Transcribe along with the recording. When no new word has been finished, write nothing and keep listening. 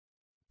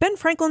Ben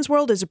Franklin's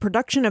World is a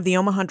production of the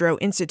Omohundro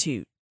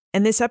Institute,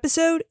 and this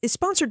episode is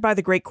sponsored by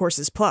the Great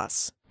Courses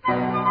Plus.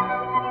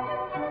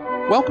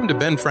 Welcome to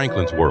Ben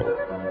Franklin's World,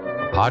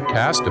 a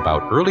podcast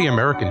about early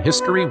American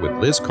history with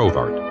Liz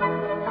Covart.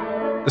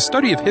 The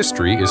study of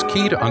history is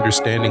key to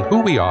understanding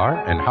who we are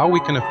and how we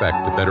can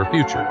affect a better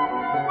future.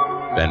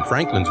 Ben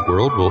Franklin's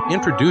World will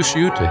introduce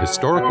you to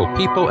historical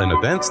people and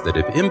events that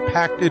have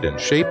impacted and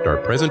shaped our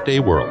present-day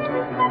world.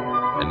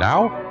 And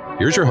now,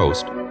 here's your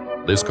host,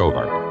 Liz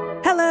Covart.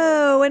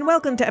 Hello, and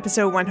welcome to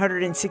episode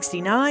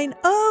 169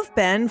 of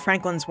Ben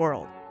Franklin's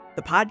World,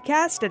 the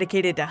podcast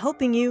dedicated to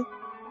helping you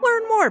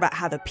learn more about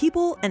how the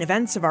people and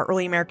events of our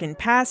early American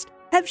past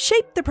have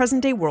shaped the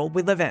present-day world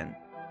we live in.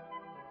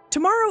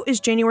 Tomorrow is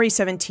January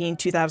 17,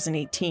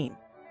 2018,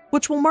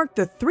 which will mark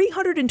the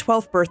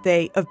 312th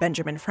birthday of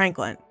Benjamin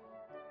Franklin.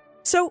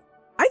 So,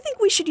 I think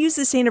we should use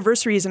this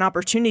anniversary as an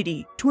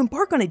opportunity to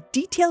embark on a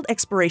detailed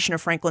exploration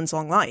of Franklin's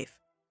long life.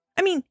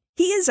 I mean,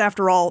 he is,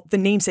 after all, the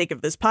namesake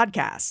of this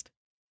podcast.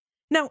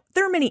 Now,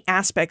 there are many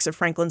aspects of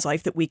Franklin's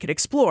life that we could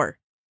explore,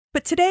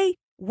 but today,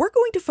 we're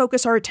going to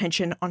focus our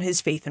attention on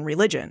his faith and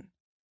religion.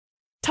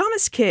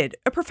 Thomas Kidd,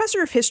 a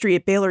professor of history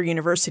at Baylor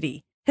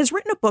University, has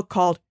written a book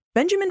called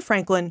Benjamin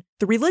Franklin,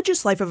 The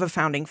Religious Life of a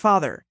Founding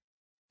Father.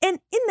 And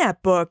in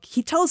that book,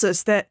 he tells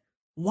us that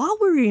while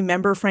we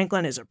remember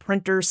Franklin as a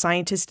printer,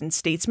 scientist, and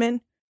statesman,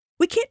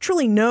 we can't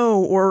truly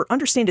know or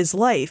understand his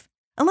life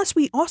unless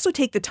we also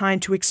take the time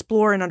to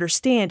explore and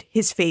understand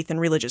his faith and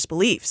religious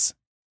beliefs.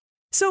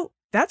 So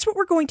that's what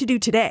we're going to do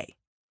today.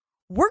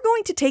 We're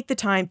going to take the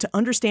time to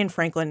understand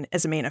Franklin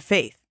as a man of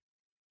faith.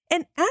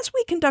 And as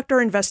we conduct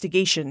our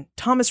investigation,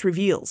 Thomas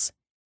reveals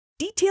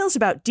details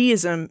about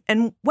deism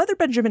and whether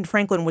Benjamin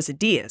Franklin was a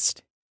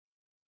deist,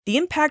 the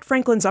impact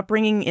Franklin's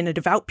upbringing in a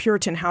devout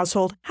Puritan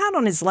household had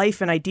on his life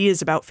and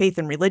ideas about faith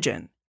and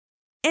religion,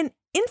 and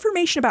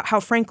information about how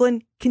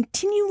Franklin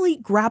continually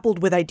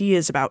grappled with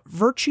ideas about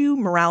virtue,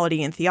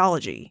 morality, and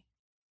theology.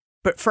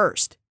 But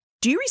first,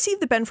 do you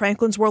receive the Ben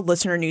Franklin's World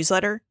listener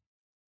newsletter?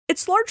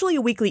 It's largely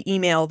a weekly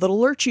email that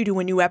alerts you to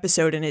a new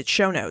episode and its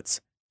show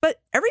notes, but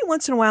every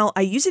once in a while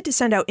I use it to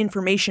send out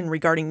information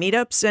regarding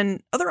meetups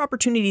and other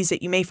opportunities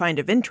that you may find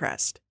of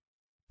interest.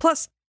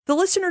 Plus, the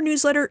listener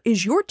newsletter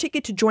is your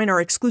ticket to join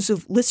our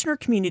exclusive listener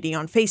community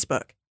on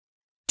Facebook.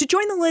 To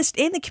join the list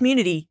and the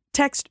community,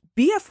 text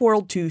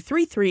BFWorld to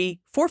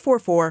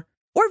 33444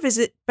 or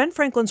visit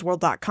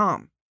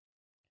benfranklinsworld.com.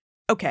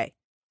 Okay,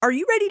 are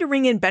you ready to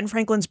ring in Ben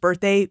Franklin's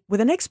birthday with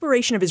an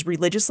exploration of his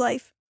religious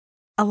life?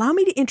 Allow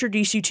me to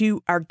introduce you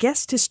to our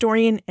guest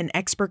historian and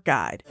expert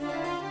guide.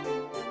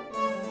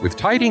 With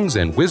tidings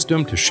and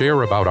wisdom to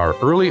share about our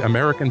early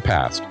American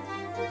past,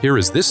 here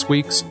is this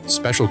week's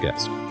special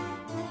guest.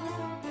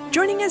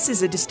 Joining us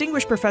is a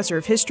distinguished professor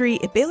of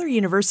history at Baylor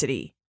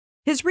University.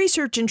 His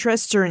research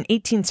interests are in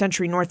 18th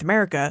century North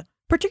America,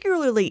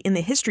 particularly in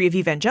the history of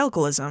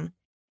evangelicalism,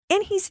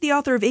 and he's the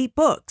author of 8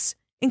 books,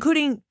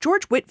 including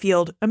George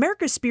Whitefield,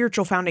 America's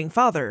Spiritual Founding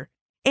Father,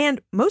 and,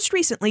 most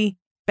recently,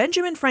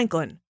 Benjamin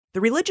Franklin,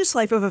 The Religious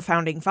Life of a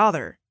Founding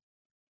Father.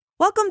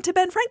 Welcome to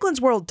Ben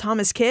Franklin's World,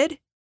 Thomas Kidd.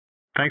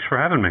 Thanks for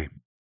having me.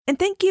 And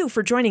thank you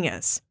for joining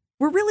us.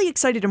 We're really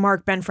excited to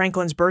mark Ben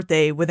Franklin's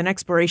birthday with an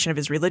exploration of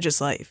his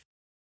religious life.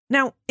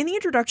 Now, in the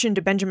introduction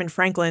to Benjamin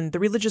Franklin, The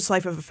Religious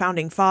Life of a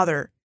Founding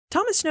Father,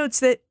 Thomas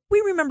notes that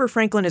we remember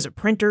Franklin as a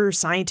printer,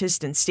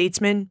 scientist, and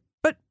statesman,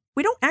 but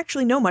we don't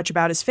actually know much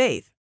about his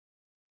faith.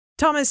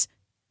 Thomas,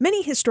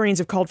 many historians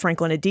have called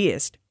Franklin a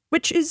deist,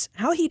 which is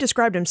how he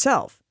described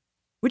himself.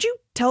 Would you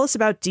tell us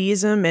about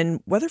deism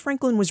and whether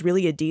Franklin was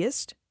really a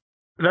deist?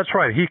 That's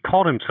right. He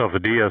called himself a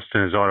deist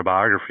in his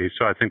autobiography,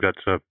 so I think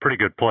that's a pretty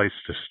good place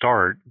to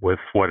start with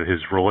what his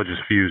religious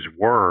views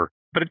were.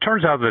 But it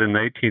turns out that in the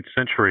 18th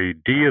century,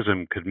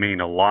 deism could mean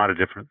a lot of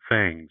different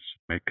things.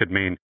 It could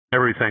mean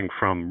everything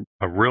from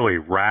a really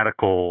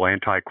radical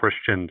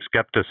anti-Christian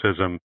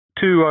skepticism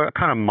to a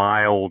kind of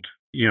mild,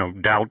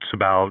 doubts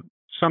about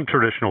some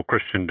traditional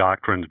Christian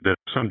doctrines that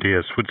some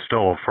deists would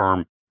still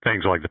affirm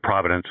things like the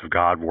providence of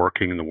God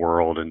working in the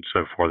world and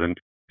so forth. And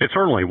it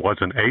certainly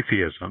wasn't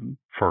atheism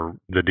for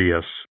the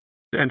deists.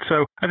 And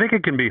so I think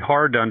it can be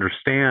hard to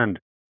understand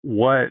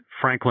what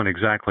Franklin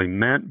exactly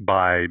meant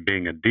by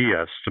being a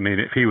deist. I mean,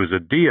 if he was a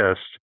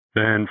deist,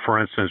 then, for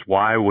instance,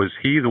 why was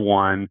he the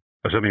one,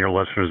 some of your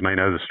listeners may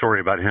know the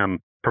story about him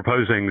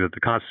proposing that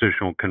the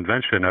Constitutional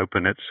Convention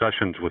open its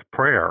sessions with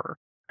prayer.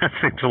 That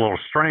seems a little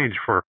strange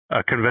for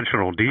a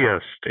conventional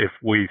deist. If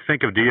we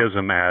think of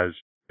deism as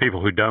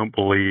people who don't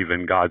believe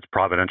in God's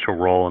providential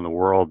role in the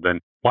world, then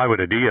why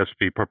would a deist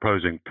be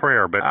proposing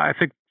prayer? But I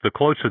think the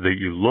closer that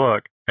you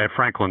look at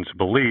Franklin's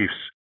beliefs,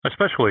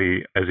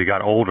 especially as he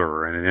got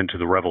older and into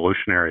the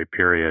Revolutionary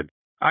period,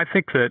 I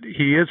think that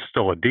he is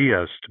still a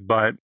deist,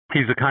 but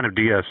he's the kind of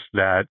deist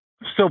that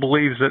still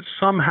believes that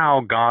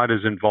somehow God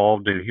is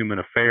involved in human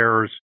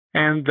affairs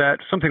and that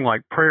something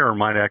like prayer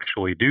might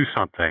actually do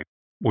something.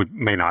 We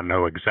may not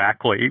know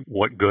exactly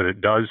what good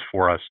it does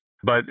for us,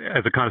 but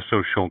at the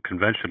Constitutional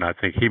Convention, I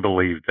think he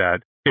believed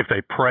that if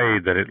they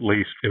prayed, that at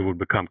least it would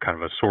become kind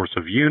of a source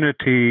of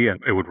unity, and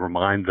it would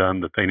remind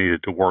them that they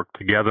needed to work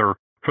together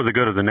for the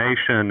good of the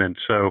nation. And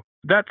so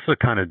that's the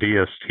kind of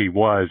deist he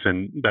was,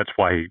 and that's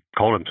why he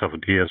called himself a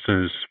deist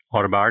in his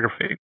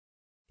autobiography.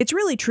 It's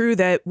really true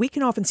that we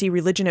can often see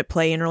religion at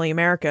play in early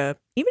America,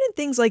 even in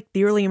things like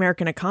the early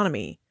American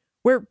economy,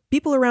 where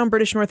people around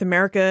British North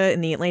America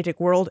and the Atlantic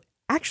world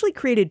actually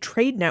created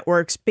trade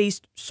networks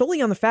based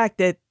solely on the fact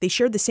that they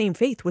shared the same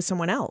faith with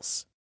someone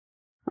else.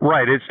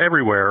 Right. It's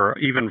everywhere,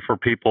 even for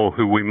people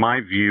who we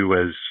might view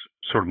as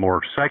sort of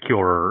more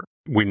secular.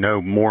 We know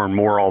more and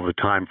more all the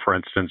time, for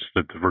instance,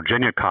 that the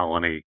Virginia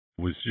colony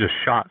was just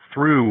shot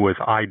through with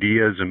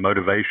ideas and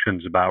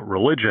motivations about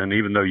religion,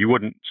 even though you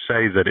wouldn't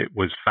say that it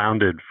was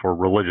founded for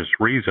religious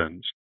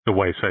reasons, the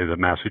way, say, that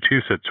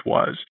Massachusetts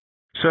was.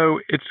 So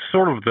it's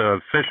sort of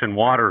the fish and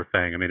water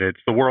thing. I mean, it's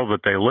the world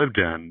that they lived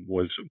in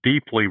was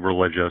deeply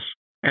religious.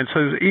 And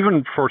so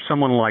even for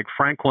someone like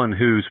Franklin,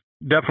 who's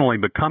definitely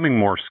becoming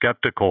more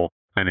skeptical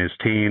in his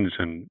teens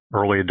and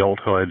early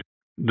adulthood,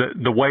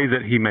 the way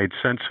that he made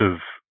sense of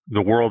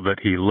the world that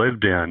he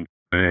lived in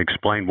and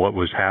explained what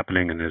was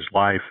happening in his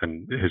life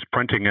and his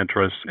printing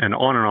interests and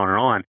on and on and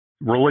on,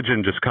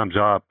 religion just comes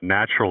up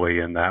naturally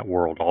in that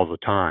world all the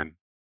time.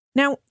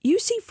 Now, you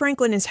see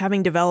Franklin as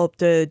having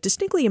developed a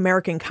distinctly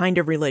American kind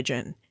of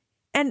religion.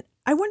 And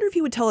I wonder if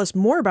you would tell us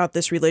more about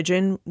this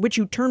religion, which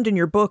you termed in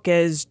your book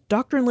as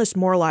doctrineless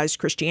moralized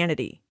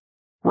Christianity.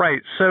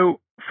 Right. So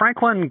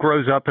Franklin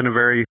grows up in a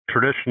very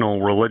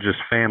traditional religious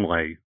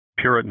family,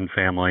 Puritan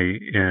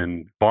family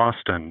in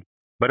Boston.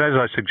 But as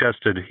I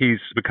suggested, he's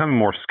becoming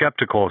more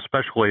skeptical,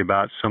 especially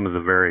about some of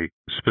the very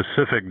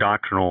specific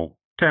doctrinal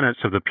tenets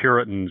of the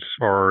Puritans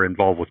are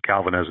involved with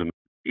Calvinism.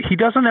 He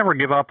doesn't ever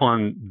give up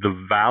on the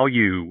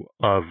value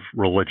of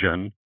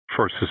religion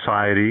for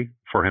society,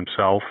 for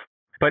himself,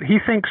 but he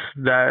thinks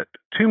that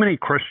too many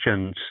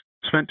Christians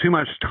spent too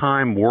much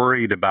time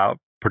worried about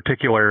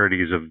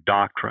particularities of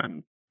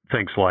doctrine.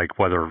 Things like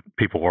whether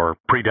people are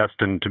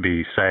predestined to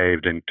be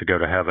saved and to go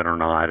to heaven or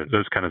not,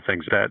 those kind of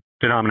things that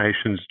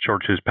denominations,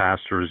 churches,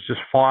 pastors just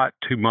fought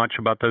too much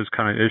about those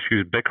kind of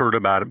issues, bickered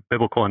about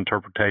biblical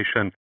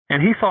interpretation.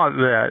 And he thought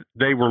that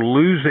they were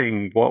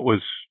losing what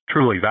was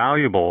truly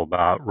valuable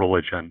about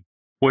religion,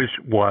 which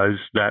was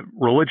that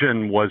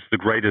religion was the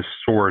greatest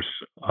source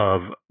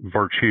of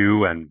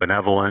virtue and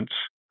benevolence,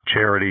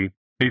 charity,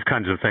 these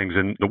kinds of things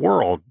in the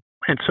world.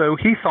 And so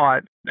he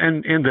thought,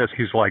 and in this,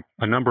 he's like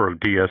a number of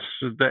deists,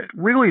 that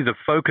really the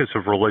focus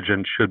of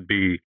religion should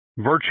be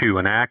virtue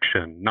and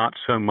action, not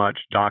so much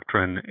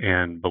doctrine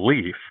and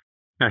belief.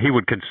 Now, he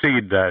would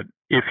concede that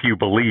if you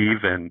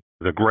believe in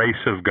the grace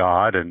of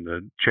God and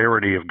the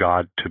charity of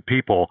God to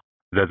people,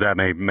 that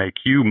may make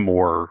you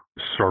more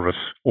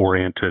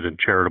service-oriented and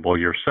charitable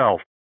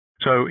yourself.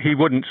 So he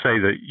wouldn't say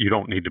that you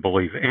don't need to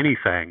believe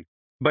anything.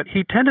 But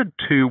he tended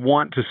to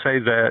want to say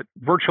that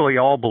virtually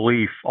all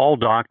belief, all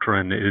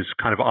doctrine is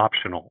kind of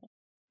optional.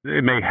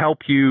 It may help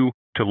you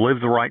to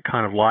live the right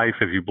kind of life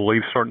if you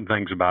believe certain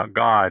things about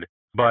God,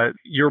 but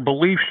your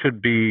belief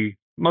should be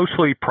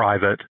mostly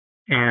private,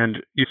 and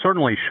you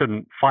certainly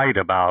shouldn't fight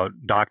about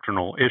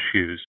doctrinal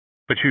issues,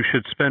 but you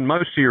should spend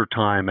most of your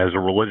time as a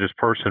religious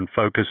person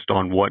focused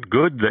on what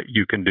good that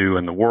you can do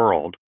in the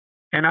world.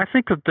 And I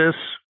think that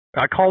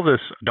I call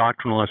this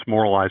doctrineless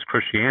moralized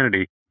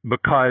Christianity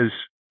because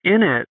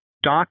in it,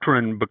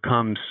 doctrine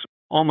becomes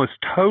almost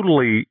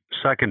totally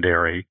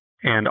secondary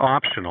and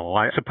optional.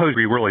 I suppose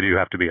we really do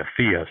have to be a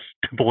theist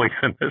to believe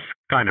in this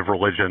kind of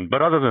religion.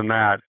 But other than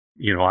that,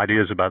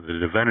 ideas about the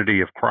divinity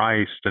of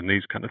Christ and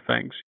these kind of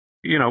things,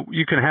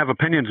 you can have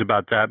opinions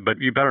about that, but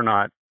you better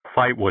not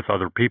fight with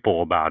other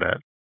people about it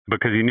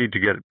because you need to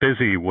get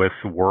busy with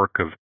the work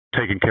of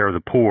taking care of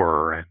the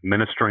poor and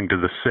ministering to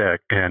the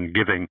sick and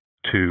giving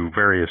to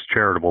various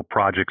charitable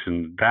projects.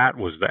 And that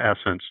was the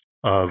essence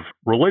of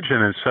religion.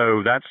 And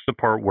so that's the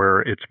part where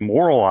it's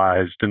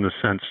moralized in the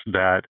sense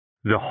that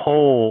the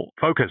whole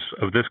focus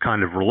of this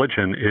kind of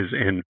religion is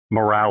in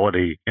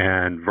morality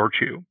and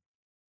virtue.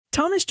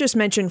 Thomas just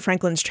mentioned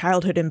Franklin's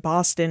childhood in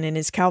Boston and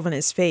his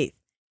Calvinist faith.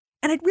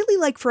 And I'd really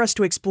like for us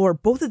to explore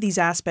both of these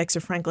aspects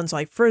of Franklin's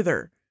life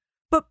further.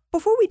 But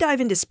before we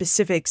dive into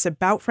specifics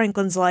about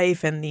Franklin's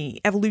life and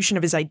the evolution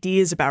of his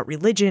ideas about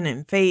religion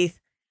and faith,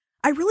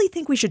 I really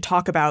think we should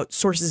talk about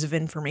sources of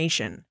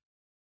information.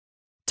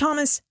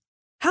 Thomas,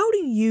 how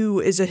do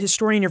you, as a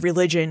historian of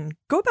religion,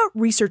 go about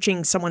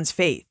researching someone's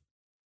faith?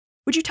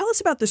 Would you tell us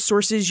about the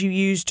sources you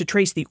used to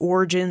trace the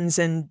origins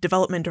and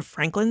development of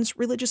Franklin's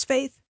religious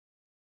faith?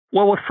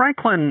 Well, with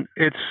Franklin,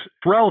 it's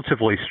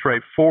relatively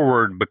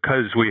straightforward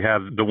because we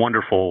have the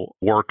wonderful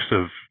works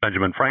of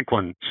Benjamin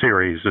Franklin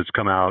series that's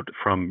come out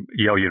from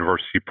Yale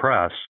University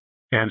Press.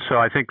 And so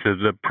I think that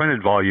the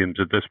printed volumes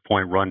at this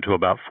point run to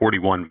about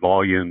 41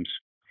 volumes.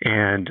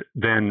 And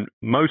then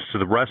most of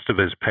the rest of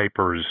his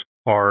papers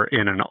are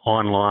in an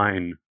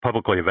online,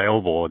 publicly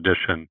available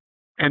edition.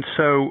 And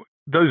so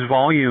those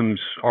volumes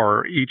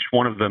are each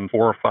one of them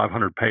 400 or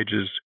 500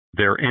 pages.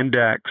 They're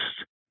indexed.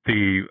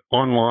 The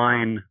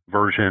online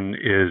version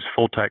is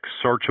full text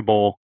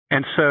searchable.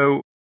 And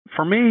so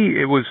For me,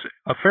 it was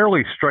a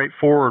fairly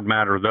straightforward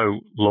matter, though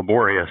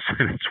laborious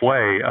in its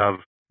way, of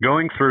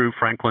going through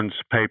Franklin's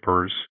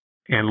papers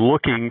and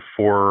looking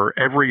for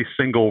every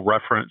single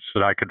reference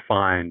that I could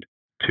find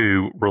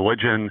to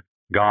religion,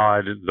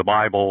 God, the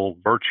Bible,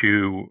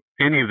 virtue,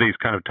 any of these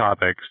kind of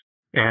topics.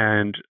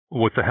 And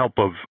with the help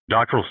of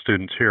doctoral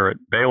students here at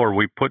Baylor,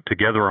 we put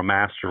together a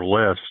master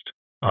list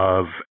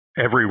of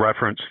every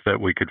reference that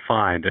we could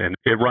find. And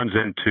it runs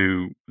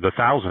into the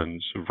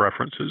thousands of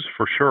references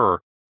for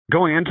sure.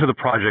 Going into the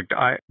project,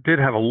 I did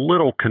have a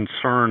little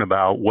concern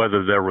about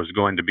whether there was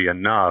going to be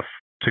enough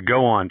to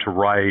go on to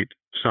write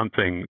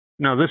something.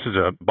 No, this is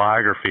a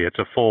biography. It's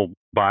a full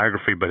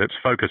biography, but it's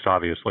focused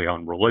obviously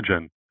on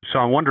religion. So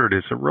I wondered,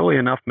 is there really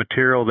enough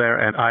material there?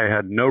 And I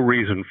had no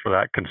reason for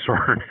that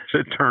concern,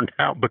 as it turned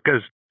out,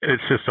 because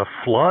it's just a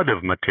flood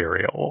of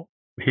material.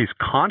 He's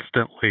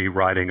constantly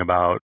writing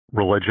about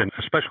religion,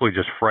 especially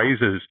just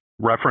phrases,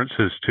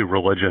 references to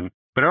religion.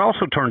 But it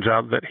also turns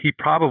out that he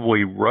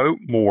probably wrote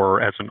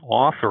more as an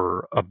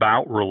author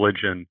about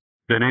religion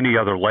than any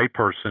other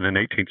layperson in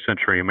 18th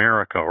century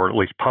America, or at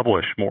least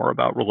published more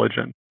about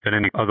religion than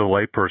any other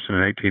layperson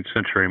in 18th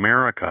century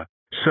America.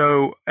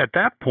 So at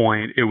that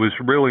point, it was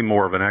really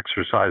more of an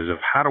exercise of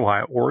how do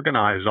I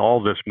organize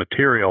all this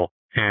material?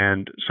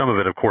 And some of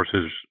it, of course,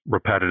 is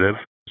repetitive.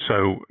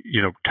 So,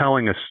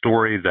 telling a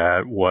story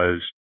that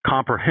was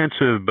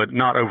comprehensive but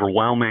not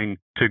overwhelming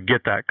to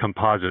get that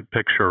composite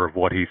picture of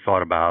what he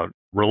thought about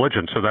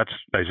religion. So that's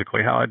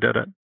basically how I did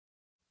it.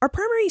 Are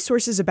primary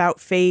sources about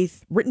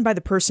faith, written by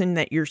the person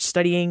that you're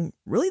studying,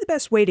 really the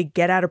best way to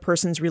get at a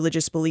person's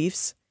religious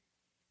beliefs?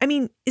 I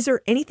mean, is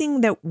there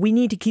anything that we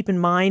need to keep in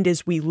mind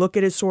as we look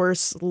at a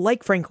source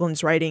like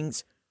Franklin's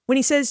writings when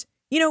he says,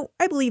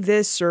 I believe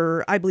this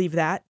or I believe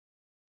that?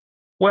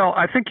 Well,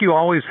 I think you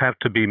always have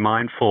to be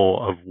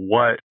mindful of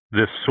what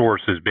this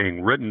source is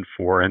being written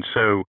for. And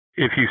so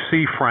if you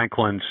see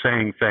Franklin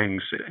saying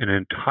things in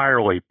an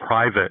entirely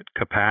private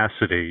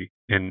capacity,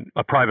 in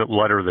a private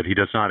letter that he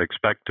does not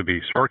expect to be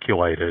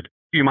circulated,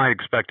 you might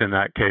expect in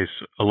that case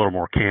a little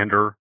more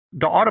candor.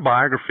 The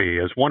autobiography,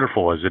 as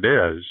wonderful as it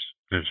is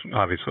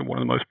obviously one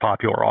of the most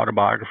popular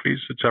autobiographies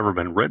that's ever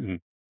been written,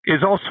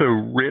 is also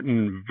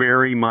written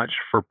very much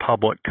for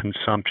public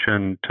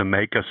consumption to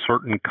make a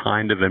certain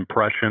kind of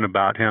impression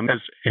about him, as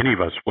any of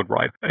us would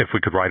write. If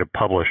we could write a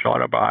published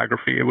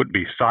autobiography, it would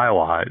be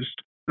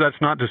stylized. That's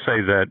not to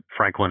say that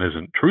Franklin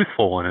isn't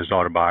truthful in his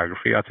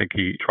autobiography. I think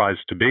he tries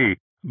to be,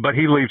 but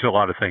he leaves a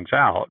lot of things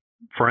out.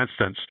 For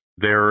instance,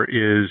 there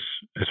is,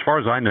 as far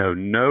as I know,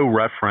 no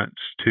reference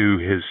to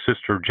his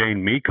sister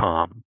Jane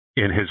Mecom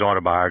in his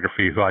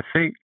autobiography, who I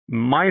think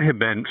might have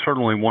been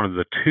certainly one of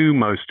the two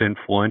most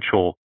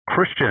influential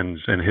Christians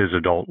in his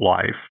adult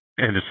life.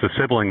 And it's the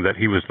sibling that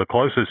he was the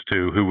closest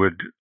to who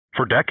would,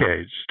 for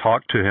decades,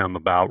 talk to him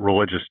about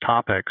religious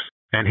topics.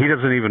 And he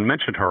doesn't even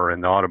mention her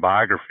in the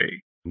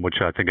autobiography, which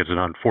I think is an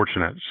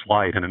unfortunate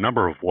slight in a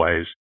number of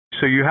ways.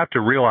 So you have to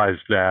realize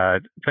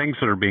that things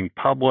that are being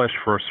published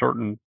for a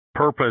certain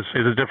purpose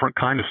is a different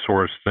kind of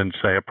source than,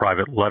 say, a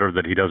private letter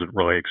that he doesn't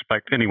really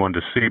expect anyone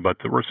to see but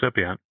the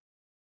recipient.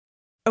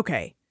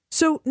 Okay,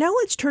 so now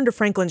let's turn to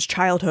Franklin's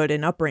childhood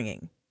and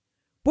upbringing.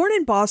 Born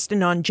in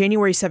Boston on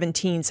January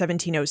 17,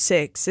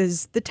 1706,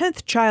 as the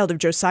 10th child of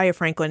Josiah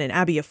Franklin and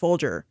Abia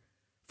Folger,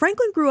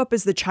 Franklin grew up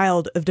as the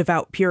child of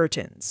devout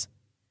Puritans.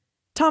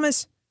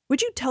 Thomas,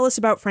 would you tell us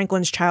about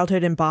Franklin's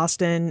childhood in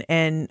Boston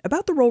and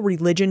about the role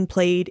religion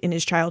played in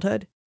his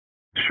childhood?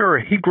 Sure.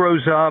 He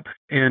grows up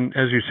in,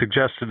 as you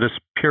suggested, this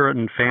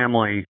Puritan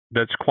family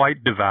that's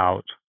quite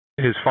devout.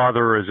 His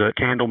father is a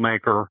candle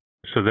maker,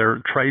 so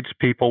they're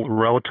tradespeople,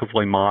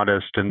 relatively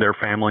modest, and their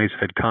families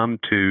had come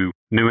to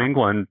New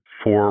England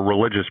for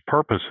religious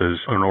purposes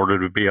in order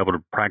to be able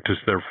to practice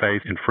their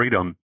faith in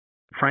freedom.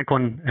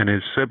 Franklin and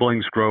his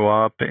siblings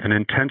grow up in an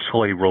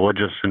intensely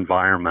religious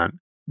environment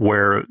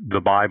where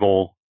the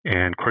Bible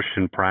and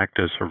Christian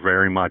practice are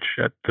very much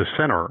at the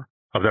center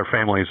of their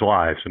family's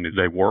lives. I mean,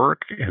 they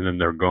work and then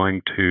they're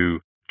going to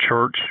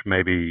church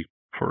maybe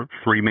for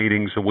 3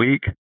 meetings a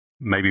week,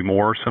 maybe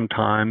more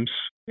sometimes.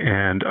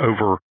 And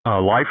over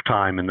a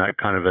lifetime in that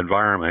kind of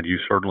environment, you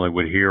certainly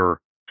would hear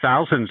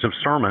thousands of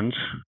sermons.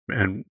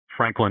 And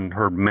Franklin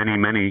heard many,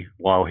 many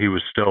while he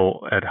was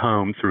still at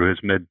home through his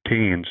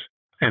mid-teens.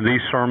 And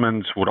these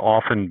sermons would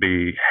often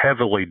be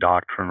heavily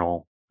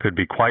doctrinal, could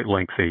be quite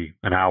lengthy,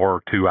 an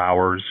hour, 2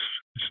 hours.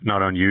 It's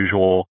not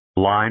unusual,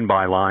 line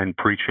by line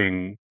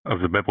preaching of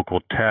the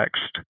biblical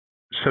text.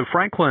 So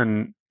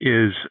Franklin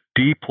is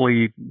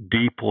deeply,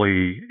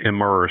 deeply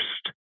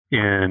immersed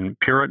in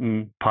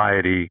Puritan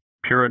piety,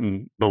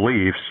 Puritan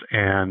beliefs,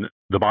 and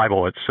the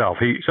Bible itself.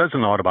 He says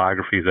in the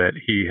autobiography that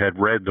he had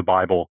read the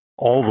Bible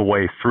all the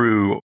way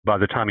through by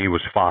the time he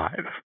was 5.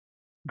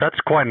 That's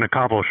quite an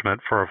accomplishment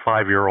for a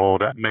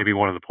 5-year-old, maybe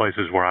one of the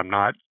places where I'm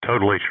not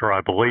totally sure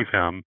I believe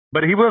him.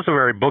 But he was a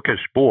very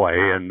bookish boy,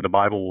 and the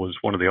Bible was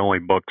one of the only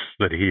books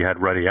that he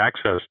had ready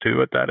access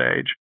to at that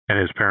age. And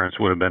his parents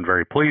would have been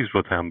very pleased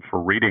with him for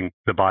reading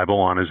the Bible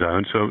on his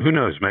own. So who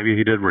knows, maybe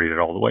he did read it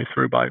all the way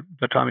through by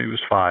the time he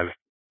was 5.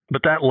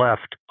 But that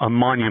left a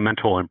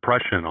monumental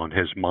impression on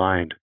his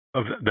mind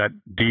of that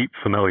deep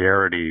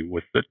familiarity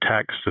with the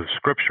text of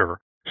Scripture.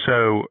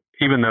 So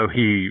even though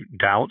he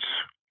doubts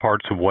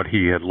parts of what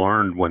he had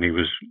learned when he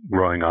was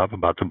growing up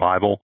about the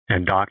Bible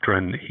and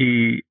doctrine,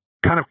 he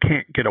kind of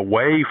can't get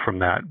away from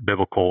that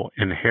biblical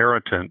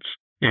inheritance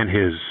in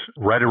his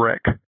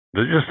rhetoric,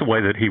 just the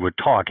way that he would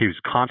talk. He was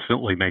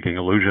constantly making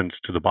allusions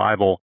to the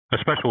Bible,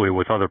 especially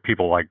with other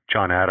people like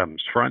John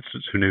Adams, for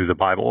instance, who knew the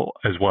Bible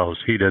as well as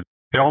he did.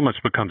 It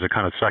almost becomes a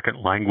kind of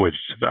second language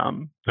to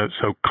them. That's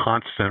so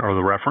constant are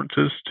the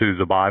references to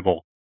the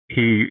Bible.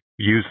 He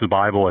used the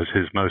Bible as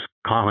his most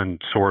common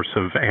source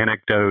of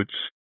anecdotes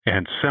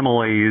and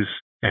similes,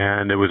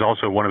 and it was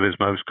also one of his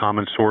most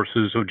common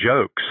sources of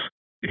jokes.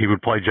 He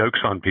would play jokes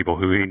on people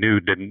who he knew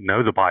didn't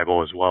know the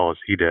Bible as well as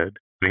he did.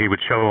 He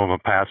would show them a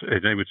passage,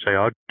 and they would say,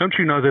 "Oh, don't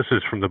you know this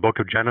is from the book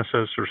of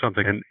Genesis or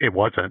something?" And it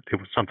wasn't. It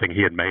was something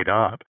he had made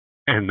up.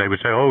 And they would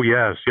say, "Oh,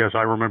 yes,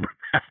 I remember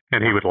that."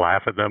 And he would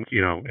laugh at them,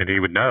 and he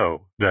would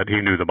know that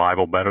he knew the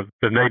Bible better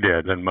than they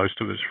did, than most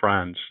of his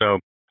friends. So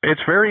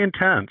it's very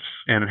intense,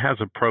 and it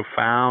has a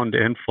profound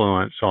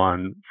influence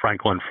on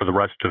Franklin for the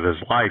rest of his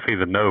life,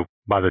 even though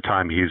by the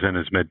time he's in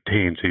his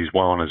mid-teens, he's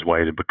well on his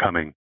way to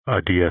becoming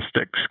a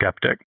deistic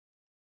skeptic.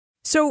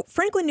 So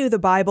Franklin knew the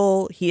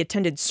Bible. He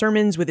attended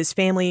sermons with his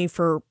family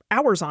for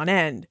hours on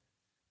end.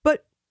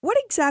 But what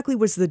exactly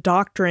was the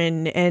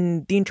doctrine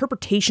and the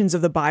interpretations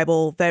of the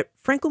Bible that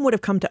Franklin would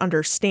have come to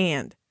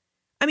understand?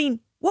 I mean,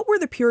 what were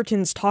the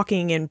Puritans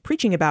talking and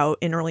preaching about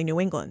in early New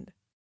England?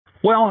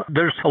 Well,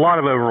 there's a lot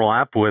of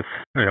overlap with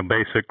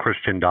basic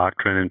Christian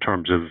doctrine in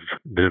terms of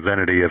the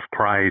divinity of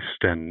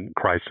Christ and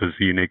Christ as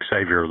the unique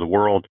Savior of the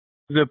world.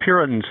 The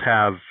Puritans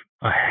have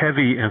a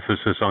heavy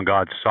emphasis on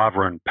God's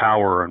sovereign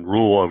power and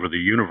rule over the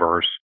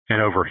universe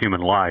and over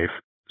human life.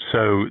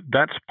 So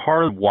that's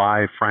part of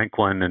why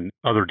Franklin and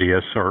other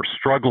deists are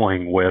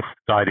struggling with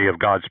the idea of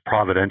God's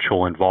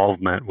providential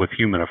involvement with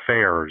human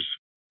affairs.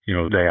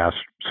 They ask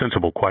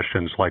sensible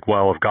questions like,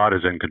 well, if God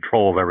is in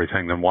control of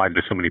everything, then why do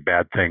so many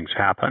bad things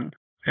happen?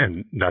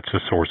 And that's a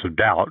source of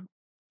doubt.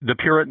 The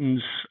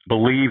Puritans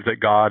believe that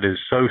God is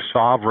so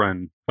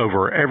sovereign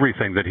over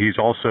everything that he's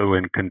also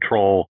in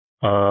control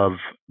of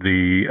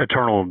the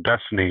eternal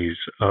destinies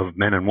of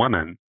men and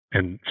women.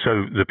 And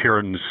so the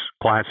Puritans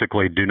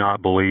classically do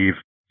not believe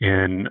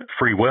in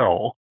free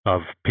will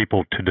of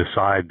people to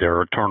decide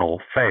their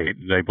eternal fate.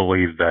 They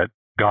believe that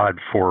God,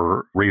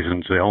 for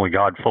reasons that only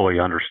God fully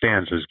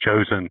understands, has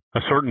chosen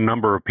a certain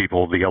number of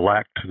people, the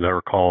elect,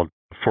 they're called,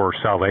 for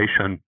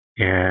salvation,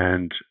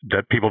 and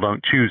that people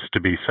don't choose to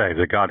be saved,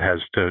 that God has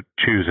to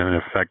choose and, in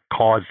effect,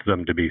 cause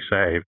them to be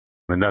saved.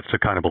 And that's the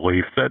kind of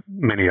belief that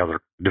many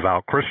other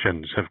devout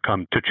Christians have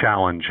come to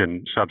challenge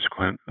in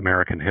subsequent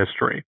American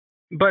history.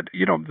 But,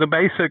 the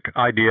basic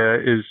idea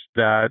is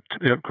that,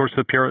 of course,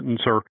 the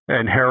Puritans are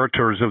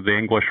inheritors of the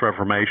English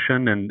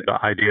Reformation, and the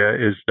idea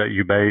is that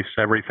you base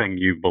everything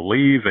you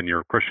believe in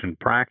your Christian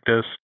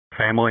practice,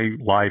 family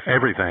life,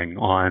 everything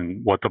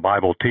on what the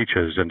Bible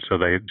teaches. And so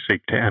they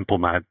seek to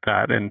implement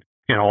that in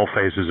all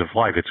phases of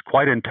life. It's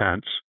quite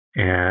intense,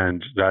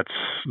 and that's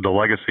the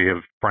legacy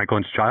of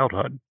Franklin's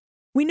childhood.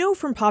 We know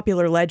from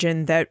popular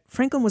legend that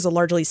Franklin was a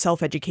largely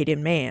self-educated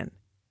man.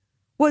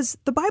 Was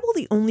the Bible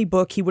the only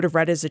book he would have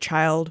read as a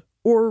child,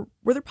 or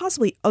were there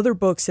possibly other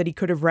books that he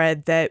could have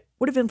read that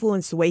would have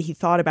influenced the way he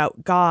thought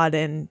about God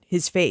and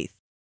his faith?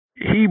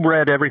 He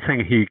read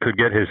everything he could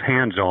get his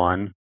hands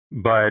on,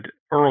 but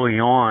early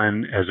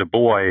on, as a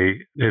boy,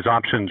 his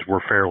options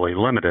were fairly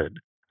limited.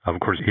 Of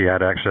course, he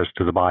had access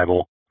to the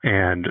Bible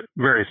and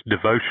various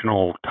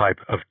devotional type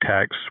of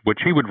texts, which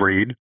he would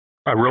read.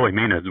 I really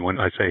mean it when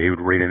I say he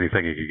would read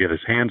anything he could get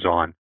his hands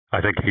on. I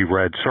think he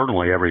read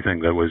certainly everything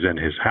that was in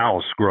his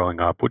house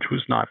growing up, which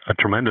was not a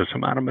tremendous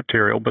amount of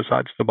material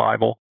besides the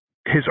Bible.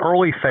 His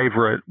early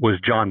favorite was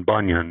John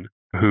Bunyan,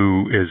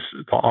 who is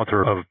the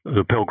author of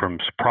The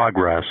Pilgrim's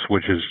Progress,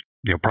 which is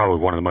probably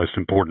one of the most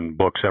important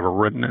books ever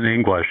written in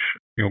English,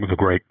 the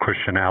great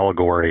Christian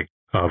allegory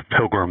of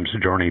Pilgrim's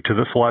journey to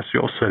the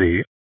celestial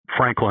city.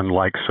 Franklin,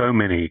 like so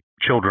many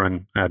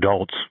children,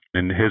 adults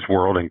in his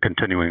world and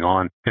continuing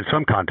on, in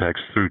some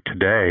contexts through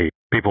today,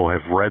 people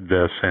have read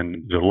this,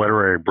 and the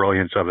literary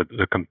brilliance of it,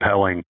 the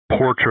compelling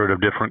portrait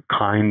of different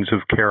kinds of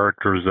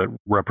characters that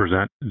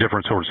represent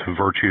different sorts of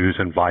virtues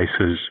and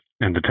vices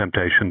and the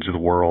temptations of the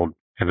world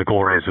and the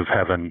glories of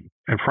heaven.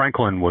 And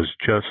Franklin was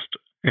just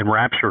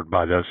enraptured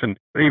by this. And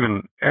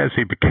even as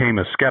he became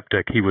a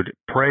skeptic, he would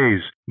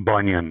praise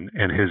Bunyan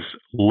and his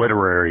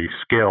literary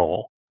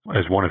skill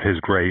as one of his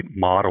great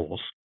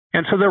models.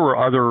 And so there were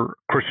other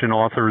Christian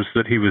authors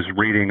that he was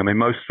reading. I mean,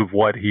 most of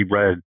what he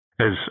read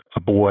as a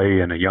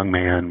boy and a young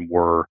man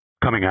were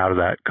coming out of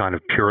that kind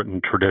of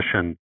Puritan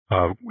tradition,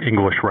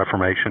 English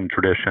Reformation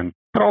tradition,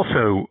 but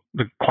also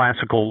the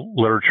classical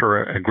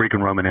literature, Greek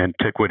and Roman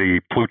antiquity,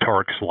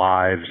 Plutarch's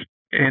Lives.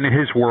 In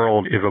his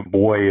world, if a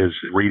boy is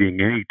reading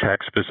any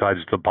text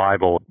besides the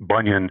Bible,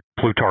 Bunyan,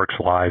 Plutarch's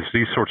Lives,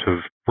 these sorts of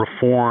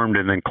reformed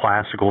and then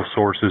classical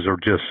sources are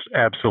just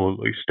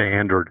absolutely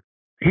standard.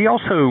 He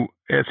also,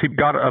 as he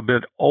got a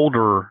bit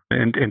older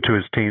into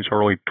his teens,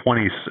 early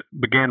 20s,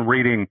 began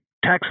reading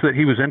texts that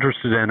he was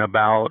interested in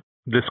about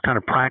this kind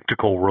of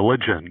practical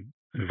religion,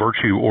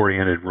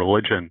 virtue-oriented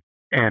religion,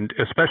 and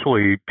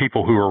especially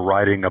people who are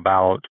writing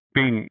about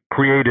being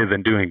creative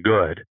and doing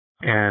good.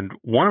 And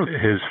one of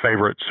his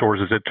favorite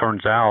sources, it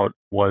turns out,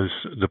 was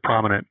the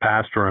prominent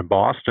pastor in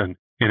Boston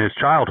in his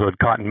childhood,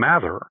 Cotton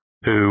Mather,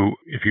 who,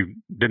 if you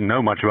didn't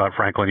know much about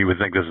Franklin, you would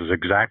think this is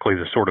exactly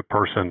the sort of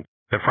person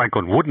that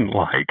Franklin wouldn't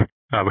like,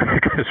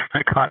 because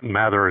Cotton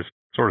Mather is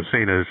sort of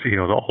seen as,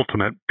 the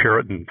ultimate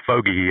Puritan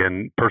fogey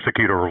and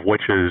persecutor of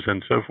witches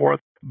and so forth.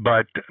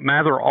 But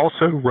Mather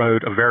also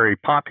wrote a very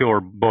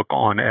popular book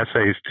on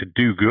essays to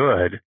do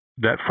good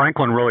that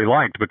Franklin really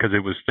liked because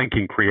it was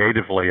thinking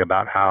creatively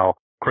about how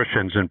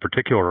Christians in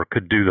particular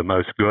could do the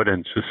most good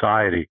in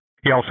society.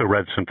 He also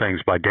read some things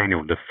by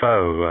Daniel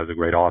Defoe, the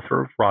great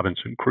author of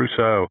Robinson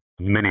Crusoe,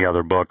 many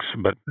other books,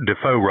 but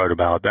Defoe wrote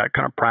about that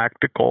kind of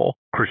practical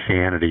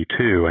Christianity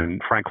too,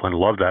 and Franklin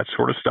loved that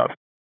sort of stuff.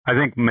 I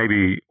think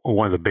maybe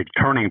one of the big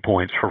turning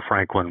points for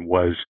Franklin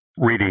was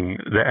reading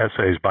the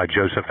essays by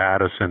Joseph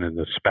Addison in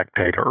The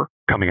Spectator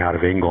coming out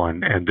of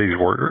England, and these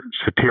were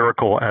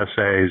satirical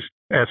essays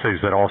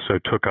that also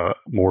took a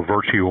more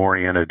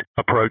virtue-oriented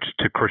approach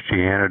to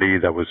Christianity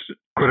that was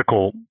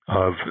critical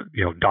of,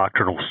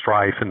 doctrinal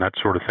strife and that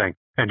sort of thing,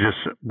 and just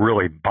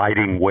really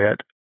biting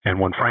wit. And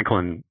when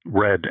Franklin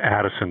read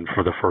Addison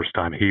for the first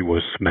time, he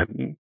was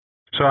smitten.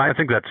 So I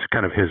think that's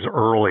kind of his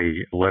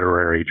early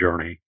literary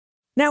journey.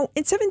 Now,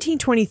 in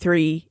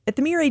 1723, at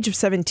the mere age of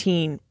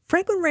 17,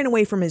 Franklin ran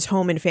away from his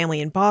home and family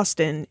in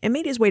Boston and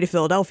made his way to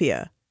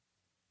Philadelphia.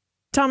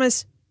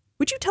 Thomas,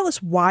 would you tell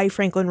us why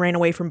Franklin ran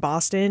away from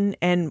Boston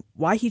and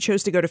why he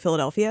chose to go to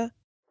Philadelphia?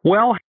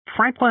 Well,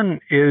 Franklin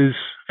is,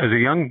 as a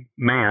young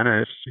man,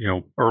 as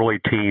early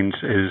teens,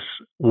 is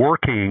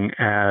working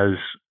as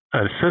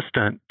an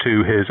assistant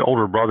to his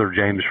older brother,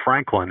 James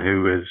Franklin,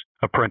 who is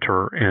a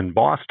printer in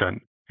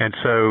Boston. And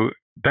so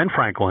Ben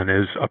Franklin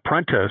is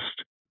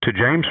apprenticed to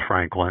James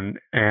Franklin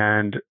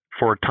and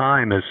for a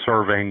time is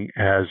serving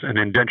as an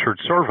indentured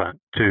servant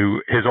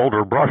to his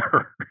older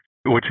brother,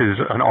 which is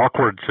an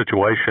awkward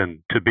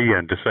situation to be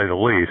in, to say the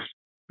least.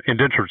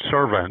 Indentured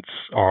servants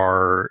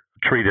are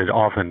treated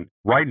often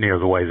right near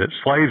the way that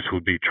slaves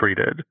would be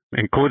treated,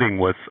 including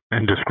with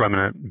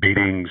indiscriminate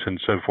beatings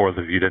and so forth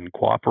if you didn't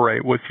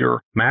cooperate with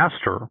your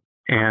master.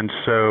 And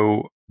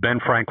so Ben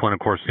Franklin, of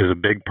course, is a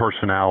big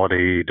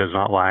personality, does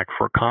not lack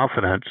for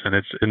confidence, and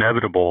it's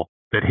inevitable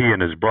that he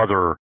and his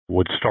brother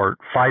would start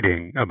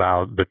fighting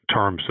about the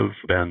terms of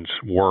Ben's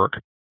work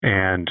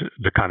and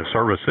the kind of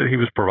service that he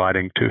was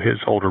providing to his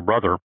older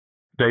brother.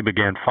 They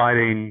began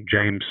fighting.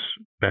 James,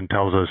 Ben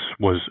tells us,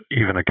 was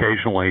even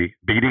occasionally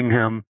beating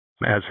him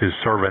as his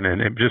servant, and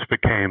it just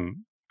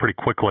became pretty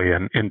quickly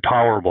an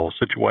intolerable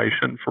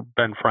situation for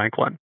Ben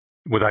Franklin.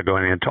 Without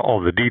going into all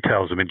the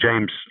details,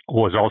 James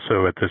was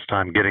also at this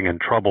time getting in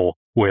trouble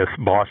with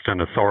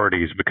Boston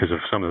authorities because of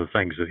some of the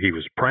things that he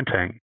was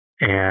printing.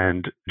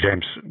 And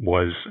James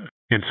was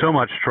in so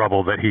much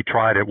trouble that he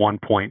tried at one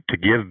point to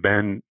give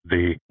Ben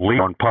the lead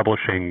on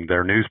publishing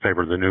their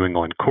newspaper, the New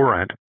England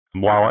Courant,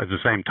 while at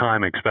the same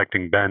time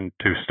expecting Ben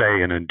to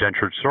stay an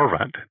indentured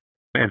servant.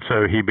 And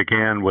so he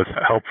began, with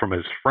help from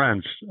his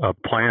friends, a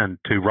plan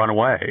to run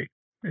away.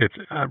 It's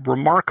a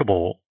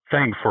remarkable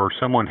thing for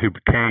someone who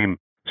became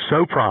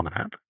so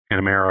prominent in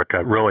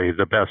America, really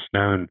the best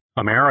known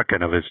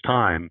American of his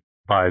time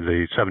by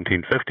the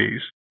 1750s,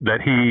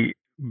 that he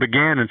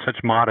began in such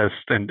modest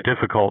and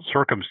difficult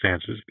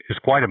circumstances is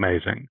quite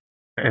amazing.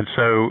 And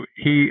so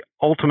he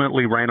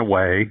ultimately ran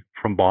away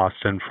from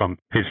Boston, from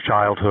his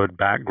childhood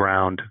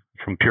background,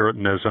 from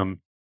Puritanism.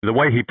 The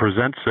way he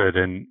presents it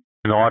in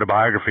the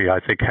autobiography, I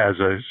think, has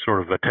a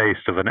sort of a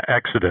taste of an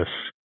exodus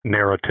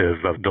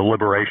narrative of the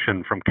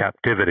liberation from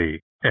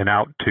captivity and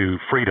out to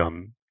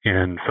freedom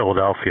in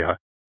Philadelphia.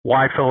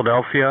 Why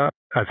Philadelphia?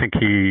 I think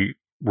he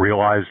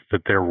realized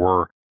that there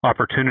were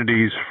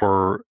opportunities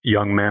for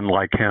young men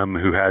like him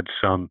who had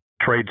some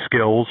trade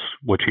skills,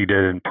 which he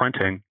did in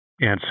printing.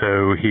 And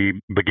so he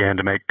began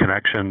to make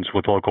connections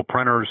with local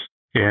printers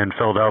in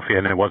Philadelphia,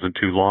 and it wasn't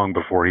too long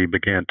before he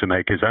began to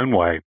make his own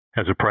way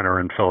as a printer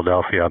in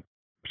Philadelphia.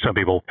 Some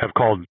people have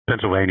called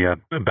Pennsylvania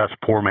the best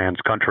poor man's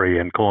country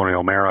in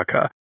colonial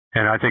America.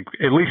 And I think,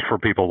 at least for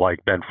people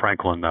like Ben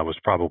Franklin, that was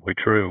probably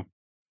true.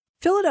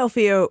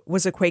 Philadelphia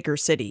was a Quaker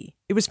city.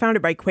 It was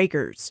founded by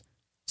Quakers.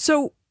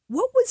 So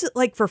what was it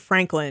like for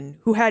Franklin,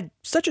 who had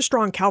such a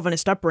strong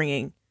Calvinist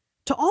upbringing,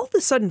 to all of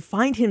a sudden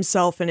find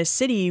himself in a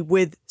city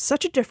with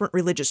such a different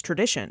religious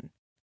tradition?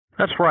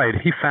 That's right.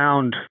 He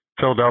found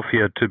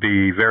Philadelphia to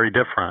be very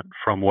different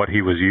from what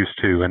he was used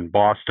to in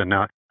Boston.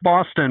 Now,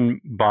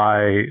 Boston,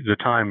 by the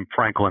time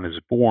Franklin is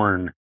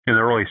born in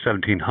the early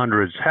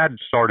 1700s, had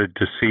started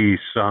to see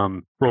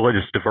some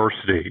religious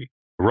diversity,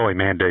 really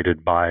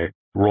mandated by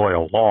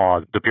royal law.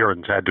 The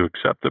Puritans had to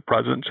accept the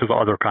presence of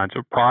other kinds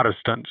of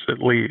Protestants, at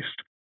least,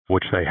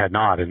 which they had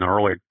not in the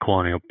early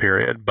colonial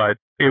period. But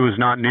it was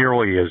not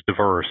nearly as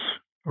diverse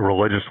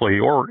religiously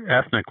or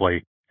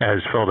ethnically as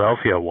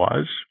Philadelphia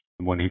was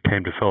when he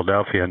came to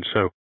Philadelphia. And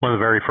so one of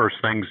the very first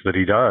things that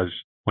he does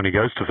when he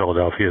goes to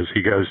Philadelphia is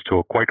he goes to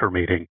a Quaker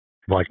meeting.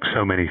 Like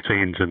so many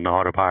scenes in the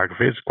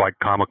autobiography, it's quite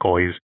comical.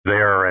 He's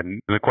there,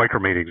 and in the Quaker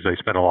meetings, they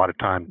spend a lot of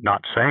time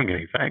not saying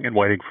anything and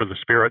waiting for the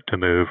spirit to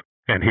move.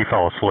 And he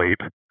fell asleep.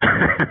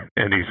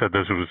 And he said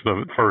this was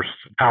the first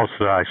house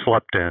that I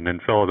slept in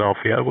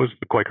Philadelphia, was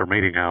the Quaker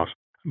meeting house.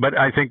 But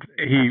I think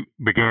he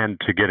began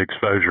to get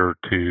exposure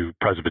to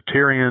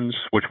Presbyterians,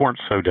 which weren't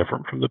so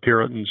different from the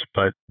Puritans,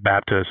 but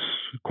Baptists,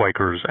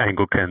 Quakers,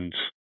 Anglicans,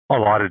 a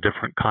lot of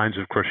different kinds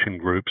of Christian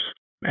groups.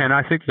 And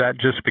I think that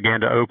just began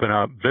to open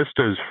up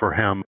vistas for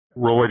him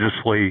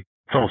religiously,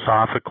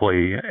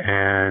 philosophically,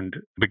 and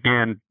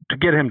began to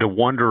get him to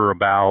wonder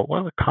about what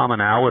are the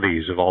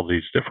commonalities of all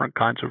these different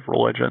kinds of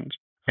religions.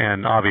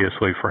 And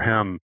obviously for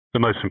him, the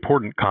most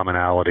important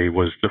commonality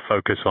was the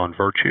focus on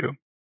virtue.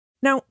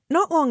 Now,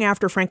 not long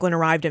after Franklin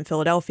arrived in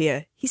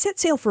Philadelphia, he set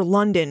sail for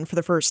London for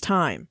the first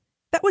time.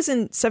 That was in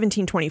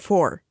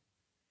 1724.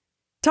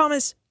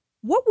 Thomas,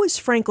 what was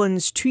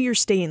Franklin's 2-year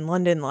stay in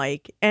London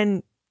like,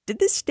 and did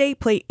this stay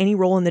play any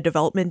role in the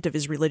development of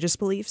his religious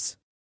beliefs?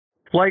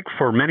 Like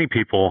for many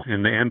people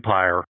in the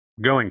empire,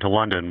 going to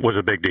London was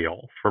a big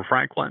deal for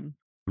Franklin.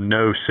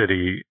 No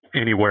city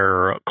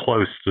anywhere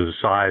close to the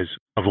size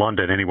of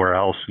London anywhere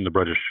else in the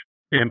British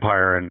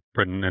Empire and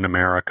Britain and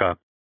America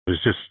was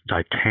just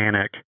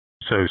titanic.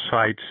 So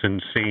sights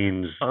and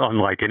scenes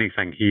unlike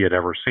anything he had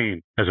ever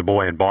seen as a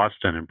boy in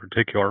Boston in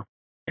particular.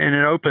 And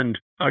it opened,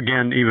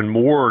 again, even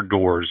more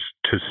doors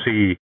to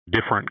see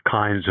different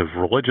kinds of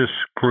religious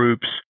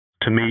groups,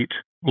 to meet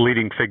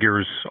leading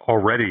figures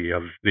already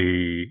of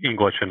the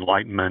English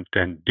Enlightenment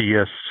and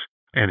deists.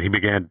 And he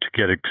began to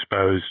get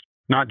exposed,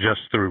 not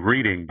just through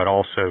reading, but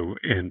also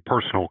in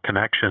personal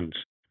connections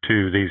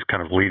to these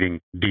kind of leading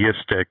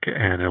deistic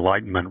and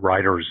Enlightenment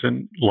writers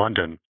in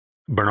London.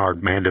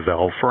 Bernard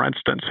Mandeville, for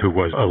instance, who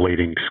was a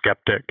leading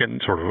skeptic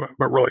and sort of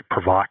a really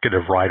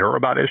provocative writer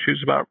about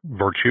issues about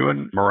virtue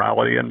and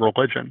morality and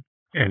religion.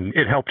 And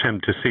it helped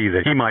him to see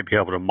that he might be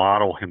able to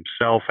model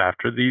himself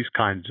after these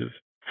kinds of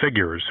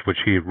figures, which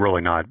he had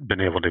really not been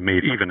able to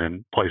meet, even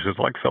in places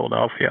like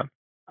Philadelphia.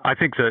 I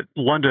think that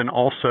London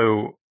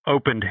also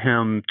opened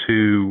him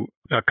to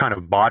a kind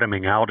of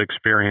bottoming out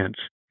experience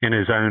in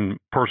his own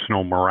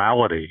personal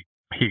morality.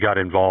 He got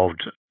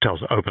involved,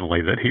 tells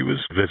openly that he was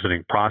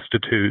visiting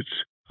prostitutes,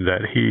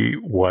 that he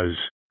was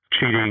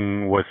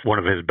cheating with one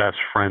of his best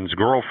friend's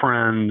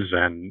girlfriends,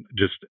 and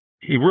just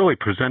he really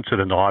presents it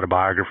in the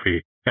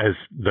autobiography as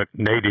the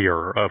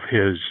nadir of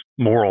his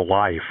moral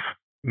life,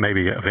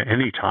 maybe of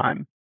any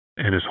time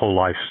in his whole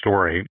life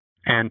story.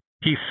 And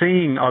he's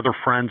seeing other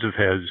friends of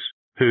his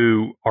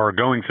who are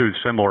going through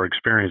similar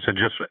experience and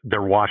just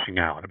they're washing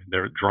out. I mean,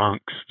 they're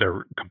drunks,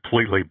 they're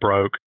completely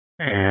broke.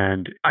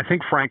 And I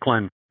think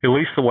Franklin, at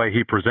least the way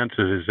he presents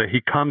it, is that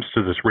he comes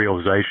to this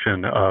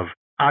realization of,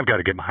 I've got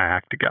to get my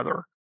act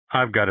together.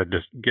 I've got to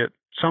just get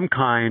some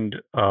kind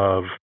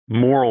of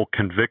moral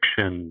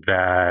conviction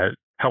that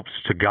helps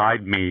to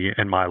guide me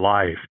in my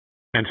life.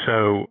 And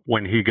so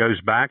when he goes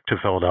back to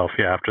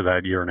Philadelphia after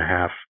that year and a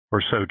half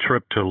or so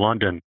trip to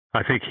London,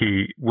 I think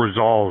he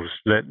resolves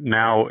that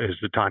now is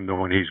the time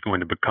when he's going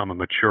to become a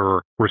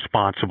mature,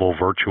 responsible,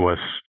 virtuous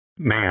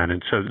man.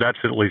 And so that's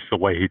at least the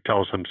way he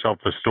tells himself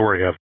the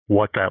story of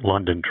what that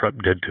London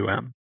trip did to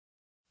him.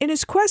 In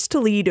his quest to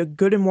lead a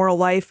good and moral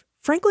life,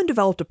 Franklin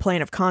developed a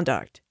plan of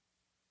conduct.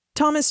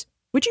 Thomas,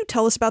 would you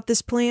tell us about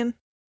this plan?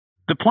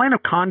 The plan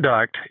of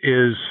conduct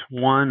is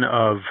one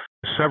of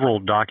several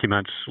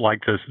documents like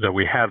this that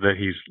we have that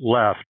he's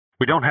left.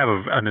 We don't have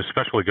an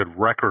especially good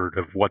record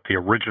of what the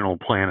original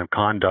plan of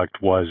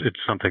conduct was. It's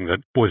something that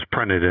was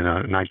printed in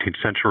a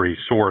 19th century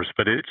source,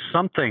 but it's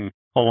something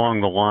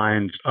along the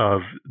lines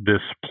of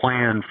this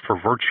plan for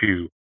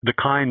virtue, the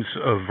kinds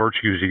of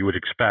virtues you would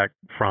expect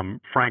from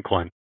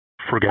Franklin.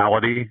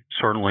 Frugality,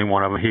 certainly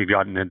one of them. He'd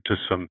gotten into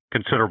some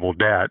considerable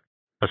debt,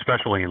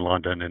 especially in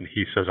London, and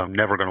he says, I'm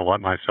never going to let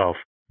myself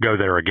go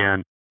there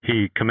again.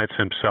 He commits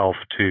himself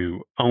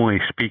to only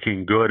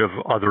speaking good of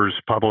others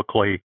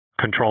publicly,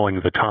 controlling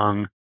the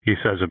tongue. He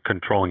says of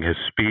controlling his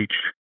speech.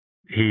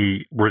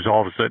 He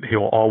resolves that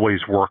he'll always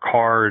work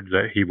hard,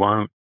 that he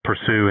won't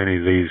pursue any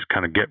of these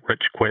kind of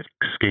get-rich-quick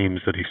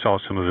schemes that he saw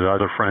some of his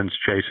other friends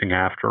chasing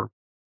after.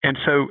 And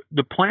so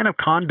the plan of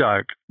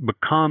conduct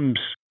becomes,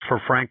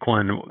 for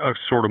Franklin, a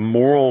sort of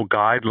moral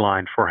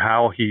guideline for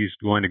how he's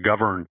going to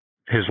govern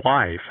his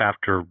life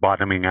after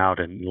bottoming out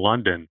in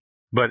London.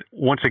 But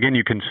once again,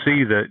 you can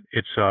see that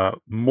it's a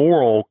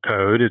moral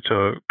code, it's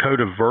a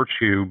code of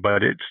virtue,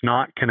 but it's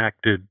not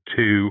connected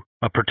to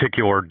a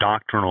particular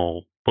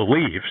doctrinal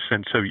beliefs.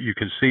 And so you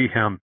can see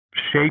him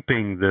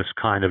shaping this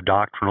kind of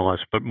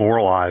doctrinalist but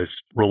moralized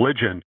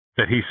religion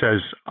that he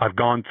says, I've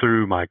gone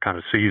through my kind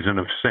of season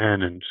of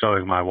sin and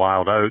sowing my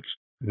wild oats.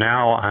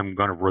 Now I'm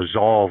going to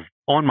resolve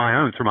on my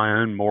own, through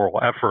my own moral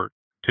effort,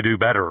 to do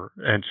better.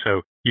 And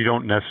so you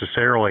don't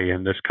necessarily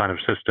in this kind of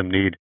system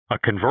need a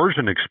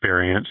conversion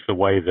experience the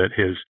way that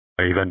his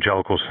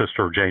evangelical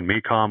sister Jane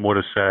Meacom would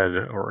have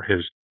said, or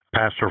his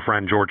pastor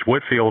friend George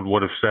Whitefield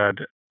would have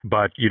said,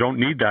 but you don't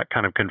need that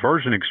kind of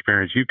conversion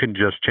experience. You can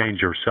just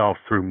change yourself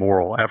through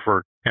moral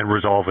effort and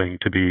resolving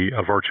to be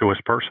a virtuous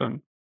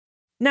person.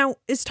 Now,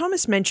 as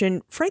Thomas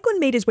mentioned, Franklin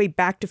made his way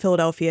back to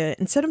Philadelphia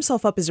and set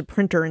himself up as a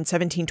printer in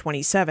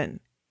 1727.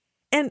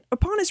 And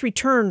upon his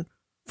return,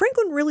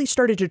 Franklin really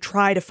started to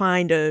try to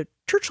find a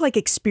church-like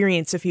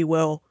experience, if you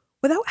will,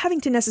 without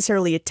having to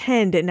necessarily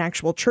attend an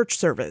actual church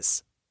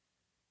service.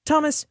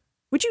 Thomas,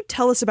 would you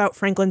tell us about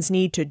Franklin's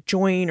need to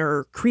join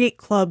or create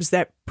clubs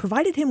that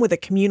provided him with a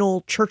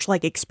communal,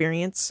 church-like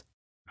experience?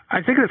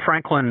 I think that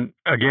Franklin,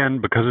 again,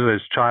 because of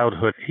his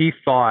childhood, he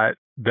thought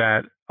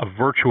that a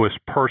virtuous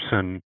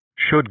person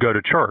should go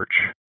to church,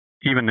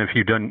 even if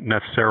you didn't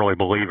necessarily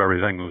believe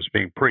everything that was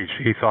being preached.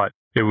 He thought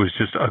it was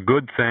just a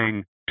good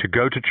thing to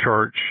go to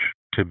church,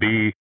 to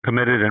be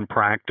committed and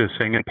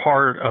practicing and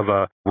part of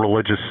a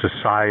religious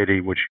society,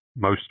 which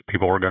most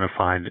people are going to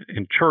find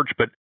in church.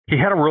 But he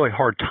had a really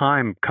hard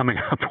time coming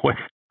up with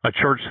a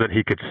church that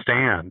he could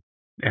stand.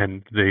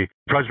 And the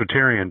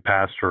Presbyterian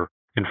pastor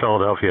in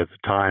Philadelphia at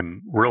the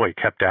time really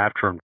kept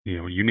after him,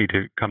 you need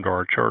to come to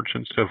our church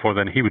and so forth.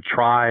 And he would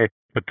try,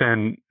 but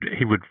then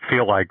he would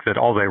feel like that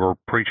all they were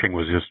preaching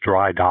was just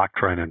dry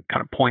doctrine and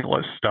kind of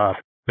pointless stuff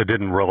that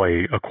didn't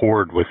really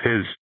accord with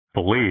his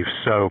beliefs.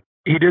 So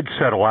he did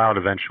settle out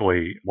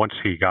eventually once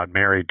he got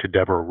married to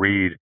Deborah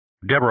Reed.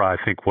 Deborah, I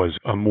think, was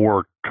a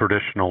more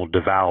traditional,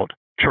 devout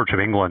Church of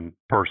England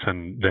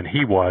person than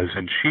he was,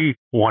 and she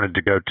wanted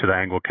to go to the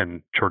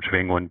Anglican Church of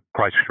England,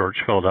 Christ Church,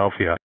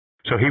 Philadelphia.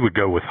 So he would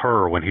go with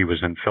her when he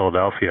was in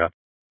Philadelphia.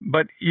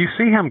 But you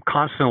see him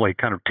constantly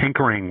kind of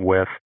tinkering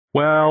with,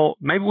 well,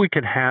 maybe we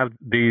could have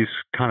these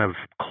kind of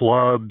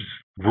clubs,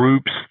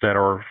 groups that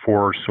are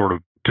for sort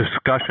of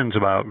discussions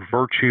about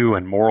virtue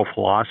and moral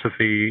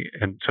philosophy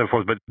and so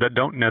forth, but that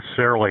don't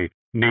necessarily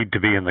need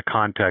to be in the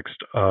context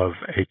of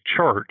a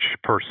church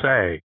per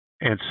se.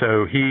 And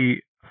so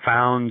he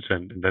founds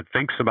and that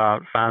thinks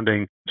about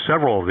founding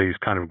several of these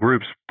kind of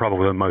groups.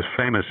 Probably the most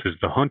famous is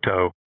the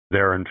Junto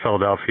there in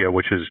Philadelphia,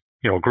 which is,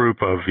 a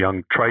group of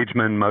young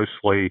tradesmen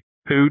mostly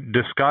who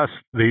discuss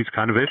these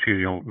kind of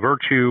issues,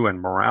 virtue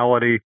and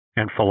morality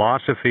and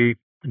philosophy,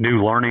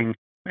 new learning.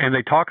 And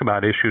they talk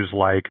about issues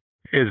like,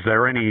 is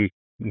there any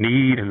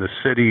need in the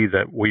city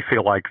that we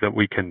feel like that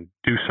we can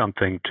do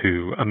something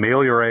to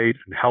ameliorate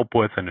and help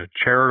with in a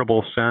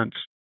charitable sense?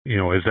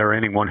 Is there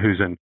anyone who's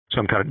in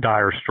some kind of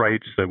dire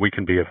straits that we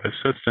can be of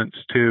assistance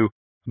to?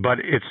 But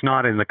it's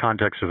not in the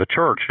context of a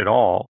church at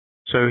all.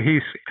 So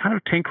he's kind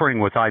of tinkering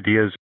with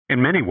ideas in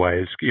many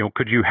ways.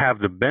 Could you have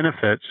the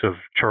benefits of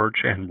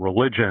church and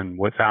religion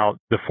without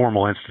the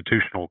formal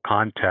institutional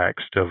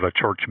context of a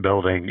church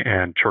building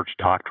and church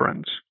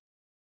doctrines?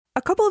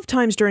 A couple of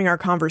times during our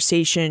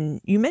conversation,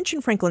 you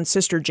mentioned Franklin's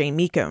sister, Jane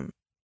Meekum.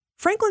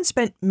 Franklin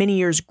spent many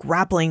years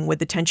grappling with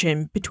the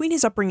tension between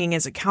his upbringing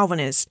as a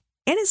Calvinist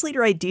and his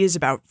later ideas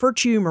about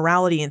virtue,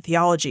 morality, and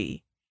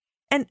theology.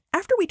 And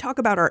after we talk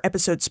about our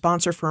episode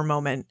sponsor for a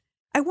moment,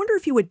 I wonder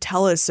if you would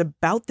tell us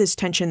about this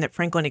tension that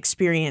Franklin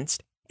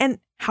experienced and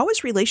how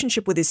his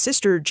relationship with his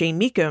sister, Jane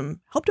Meekum,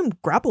 helped him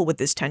grapple with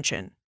this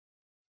tension.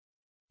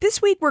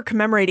 This week, we're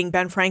commemorating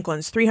Ben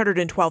Franklin's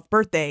 312th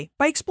birthday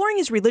by exploring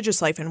his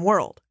religious life and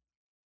world.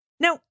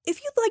 Now,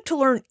 if you'd like to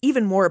learn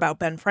even more about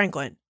Ben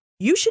Franklin,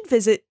 you should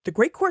visit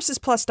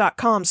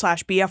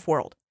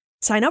thegreatcoursesplus.com/bfworld.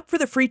 Sign up for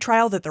the free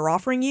trial that they're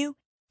offering you,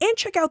 and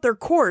check out their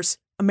course,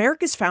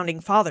 America's Founding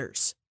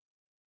Fathers.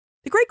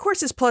 The Great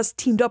Courses Plus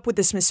teamed up with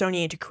the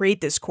Smithsonian to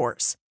create this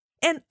course,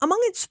 and among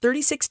its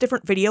 36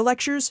 different video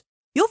lectures,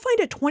 you'll find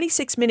a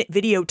 26-minute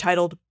video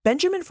titled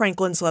Benjamin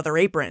Franklin's Leather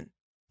Apron,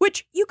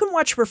 which you can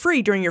watch for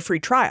free during your free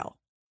trial.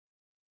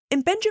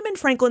 In Benjamin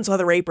Franklin's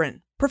Leather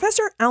Apron,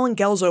 Professor Alan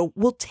Gelzo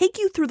will take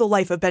you through the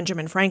life of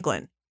Benjamin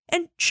Franklin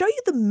and show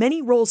you the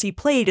many roles he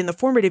played in the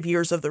formative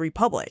years of the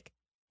Republic.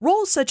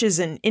 Roles such as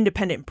an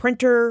independent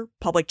printer,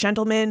 public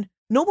gentleman,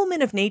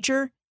 nobleman of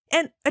nature,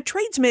 and a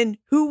tradesman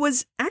who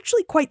was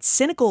actually quite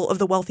cynical of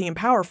the wealthy and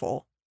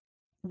powerful.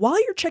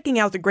 While you're checking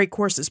out the Great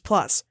Courses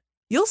Plus,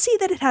 you'll see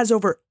that it has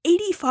over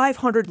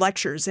 8,500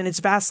 lectures in its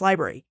vast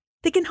library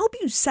that can help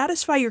you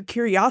satisfy your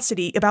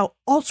curiosity about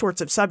all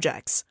sorts of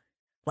subjects,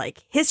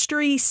 like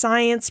history,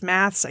 science,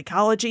 math,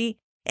 psychology,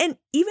 and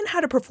even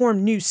how to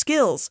perform new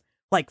skills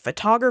like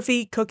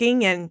photography,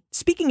 cooking, and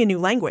speaking a new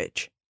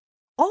language.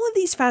 All of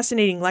these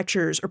fascinating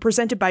lectures are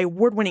presented by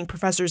award-winning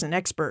professors and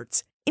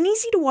experts in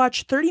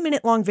easy-to-watch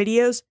 30-minute-long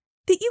videos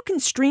that you can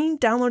stream,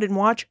 download, and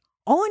watch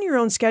all on your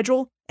own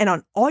schedule and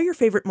on all your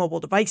favorite mobile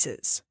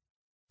devices.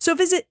 So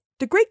visit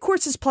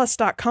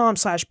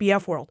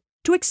thegreatcoursesplus.com/bfworld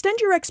to extend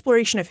your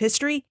exploration of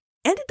history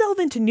and to delve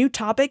into new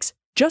topics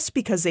just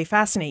because they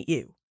fascinate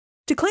you.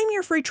 To claim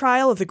your free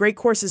trial of the Great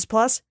Courses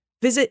Plus,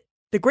 visit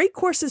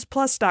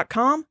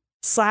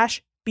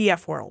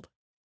thegreatcoursesplus.com/bfworld.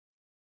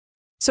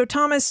 So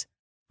Thomas,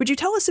 would you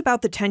tell us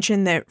about the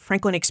tension that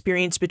Franklin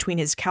experienced between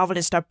his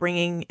Calvinist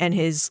upbringing and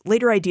his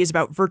later ideas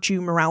about virtue,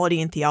 morality,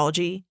 and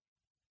theology?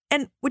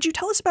 And would you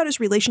tell us about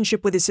his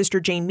relationship with his sister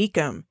Jane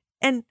Meekum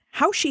and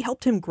how she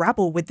helped him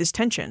grapple with this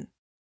tension?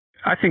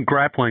 I think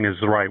grappling is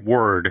the right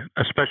word,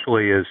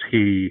 especially as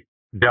he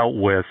dealt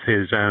with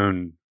his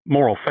own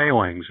moral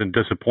failings and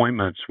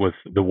disappointments with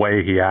the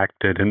way he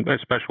acted, and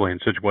especially in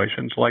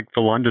situations like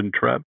the London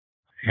trip.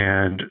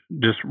 And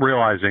just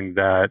realizing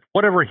that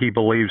whatever he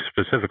believed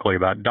specifically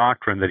about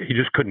doctrine, that he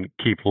just couldn't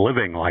keep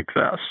living like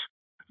this,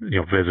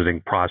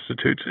 visiting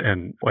prostitutes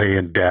and way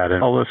in debt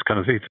and all this kind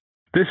of things.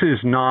 This is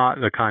not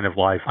the kind of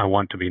life I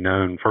want to be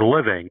known for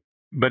living.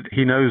 But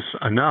he knows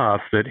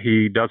enough that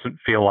he doesn't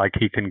feel like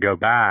he can go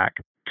back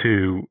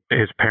to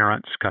his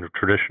parents' kind of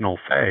traditional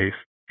faith.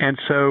 And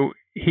so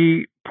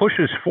he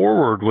pushes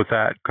forward with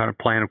that kind of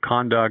plan of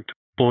conduct,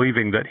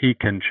 believing that he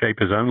can shape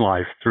his own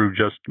life through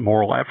just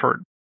moral effort.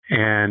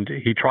 And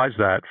he tries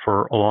that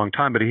for a long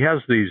time, but he has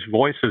these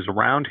voices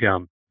around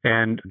him.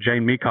 And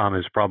Jane Mecom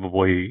is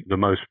probably the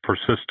most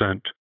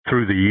persistent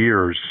through the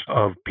years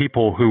of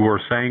people who were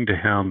saying to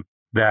him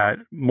that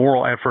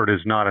moral effort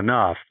is not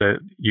enough, that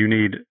you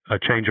need a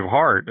change of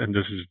heart. And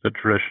this is the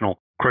traditional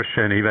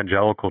Christian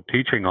evangelical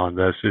teaching on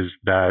this, is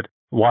that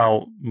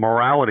while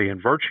morality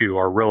and virtue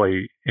are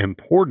really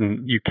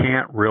important, you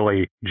can't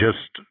really just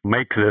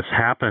make this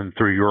happen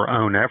through your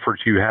own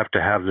efforts. You have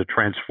to have the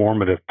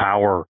transformative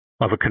power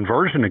of a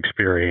conversion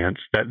experience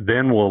that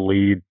then will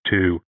lead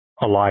to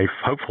a life,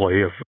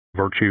 hopefully, of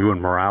virtue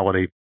and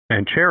morality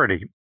and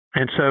charity.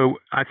 And so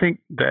I think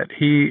that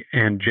he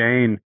and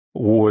Jane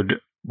would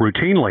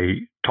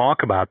routinely talk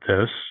about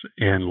this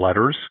in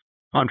letters.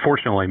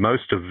 Unfortunately,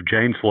 most of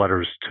Jane's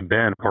letters to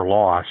Ben are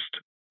lost.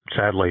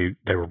 Sadly,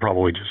 they were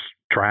probably just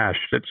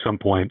trashed at some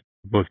point,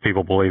 with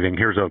people believing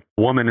here's a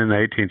woman in the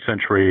 18th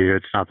century.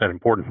 It's not that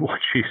important what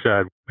she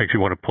said. Makes you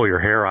want to pull your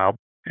hair out.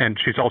 And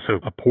she's also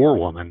a poor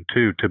woman,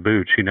 too, to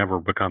boot. She never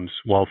becomes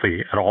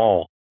wealthy at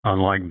all,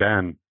 unlike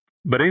Ben.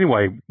 But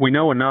anyway, we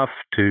know enough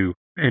to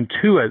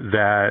intuit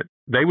that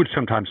they would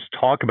sometimes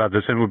talk about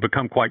this and it would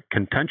become quite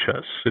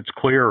contentious. It's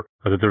clear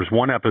that there's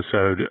one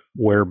episode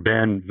where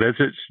Ben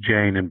visits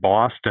Jane in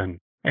Boston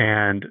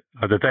and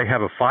that they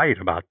have a fight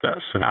about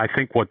this. And I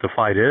think what the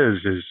fight is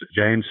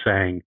Jane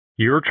saying,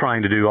 you're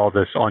trying to do all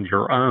this on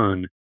your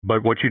own,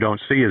 but what you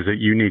don't see is that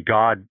you need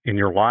God in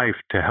your life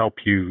to help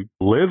you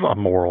live a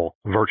moral,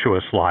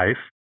 virtuous life.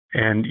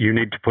 And you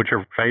need to put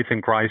your faith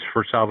in Christ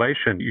for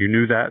salvation. You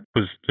knew that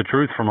was the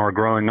truth from our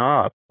growing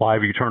up. Why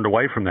have you turned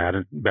away from that?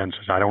 And Ben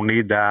says, I don't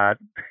need that.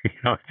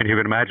 And you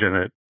can imagine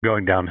it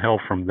going downhill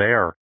from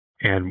there.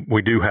 And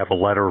we do have a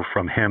letter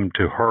from him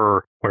to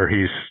her where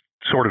he's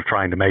sort of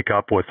trying to make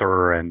up with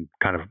her and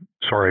kind of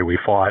sorry we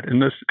fought and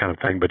this kind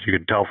of thing. But you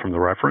could tell from the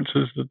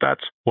references that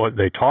that's what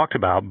they talked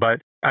about.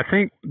 But I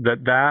think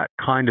that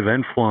kind of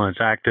influence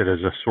acted as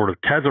a sort of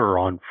tether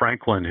on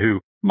Franklin, who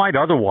might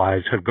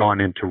otherwise have gone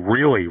into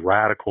really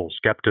radical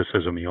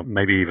skepticism,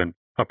 maybe even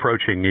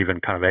approaching even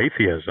kind of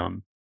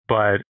atheism.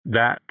 But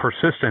that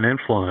persistent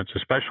influence,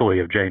 especially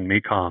of Jane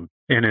Mecom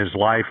in his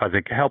life, I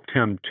think helped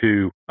him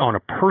to, on a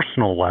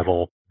personal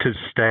level, to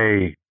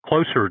stay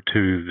closer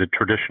to the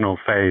traditional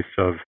faith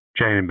of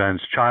Jane and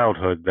Ben's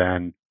childhood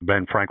than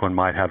Ben Franklin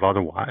might have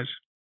otherwise.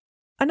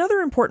 Another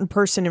important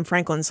person in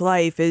Franklin's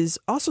life is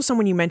also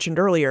someone you mentioned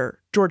earlier,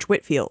 George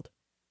Whitefield.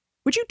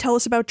 Would you tell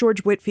us about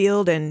George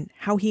Whitefield and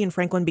how he and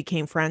Franklin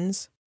became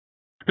friends?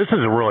 This is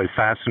a really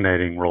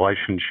fascinating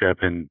relationship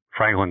in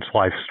Franklin's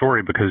life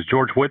story because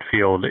George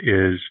Whitefield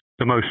is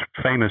the most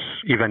famous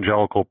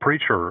evangelical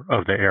preacher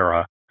of the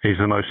era. He's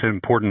the most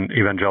important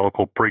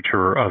evangelical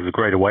preacher of the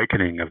Great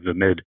Awakening of the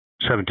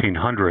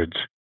mid-1700s.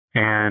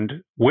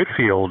 And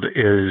Whitefield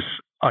is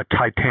a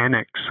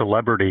titanic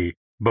celebrity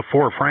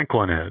before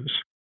Franklin is.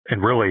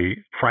 And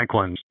really,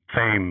 Franklin's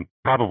fame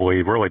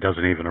probably really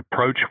doesn't even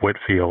approach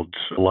Whitefield's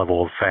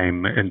level of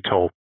fame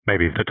until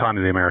maybe the time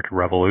of the American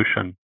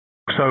Revolution.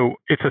 So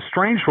it's a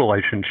strange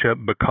relationship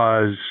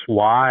because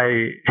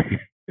why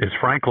is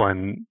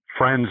Franklin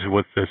friends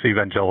with this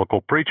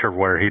evangelical preacher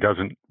where he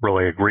doesn't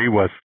really agree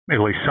with at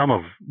least some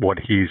of what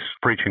he's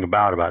preaching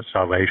about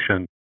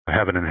salvation,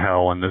 heaven and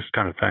hell, and this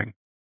kind of thing?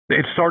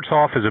 It starts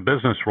off as a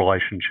business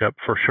relationship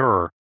for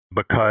sure,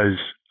 because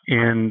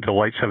in the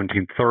late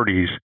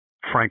 1730s,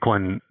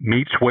 Franklin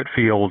meets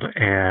Whitefield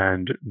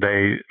and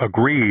they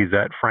agree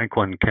that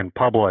Franklin can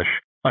publish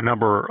a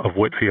number of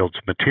Whitefield's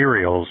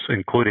materials,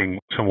 including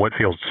some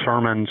Whitefield's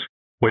sermons,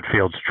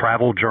 Whitefield's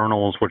travel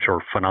journals, which are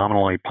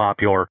phenomenally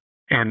popular.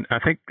 And I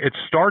think it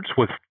starts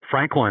with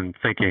Franklin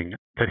thinking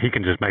that he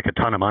can just make a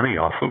ton of money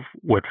off of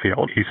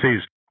Whitefield. He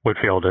sees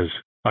Whitefield as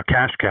a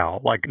cash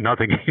cow, like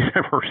nothing he's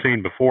ever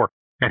seen before.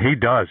 And he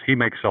does. He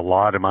makes a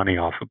lot of money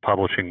off of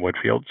publishing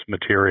Whitefield's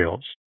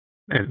materials.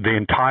 And the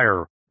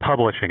entire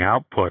publishing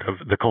output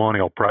of the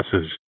colonial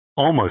presses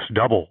almost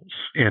doubles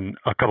in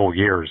a couple of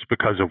years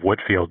because of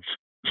Whitefield's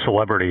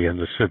celebrity and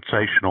the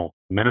sensational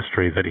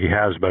ministry that he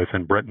has both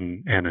in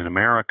Britain and in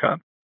America.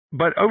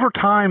 But over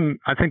time,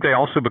 I think they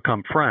also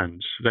become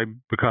friends. They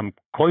become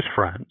close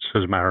friends,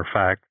 as a matter of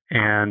fact,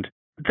 and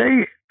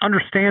they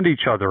understand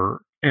each other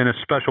in a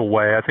special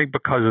way, I think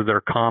because of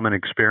their common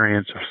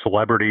experience of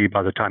celebrity.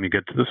 By the time you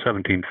get to the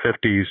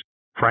 1750s,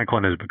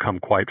 Franklin has become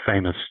quite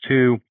famous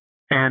too.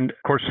 And of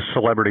course,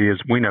 celebrity, as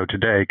we know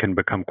today, can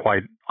become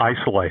quite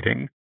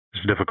isolating.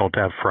 It's difficult to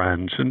have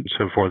friends and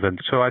so forth. And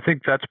so I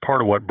think that's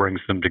part of what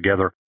brings them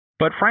together.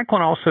 But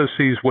Franklin also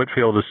sees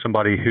Whitefield as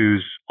somebody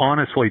who's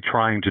honestly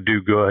trying to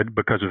do good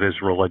because of his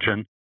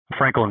religion.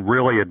 Franklin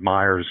really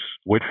admires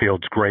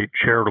Whitefield's great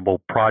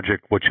charitable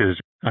project, which is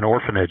an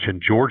orphanage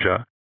in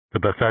Georgia, the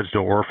Bethesda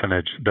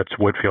Orphanage. That's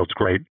Whitefield's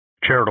great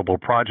charitable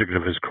project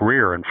of his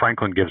career. And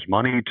Franklin gives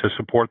money to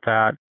support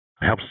that,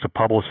 helps to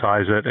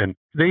publicize it. And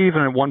they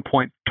even at one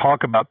point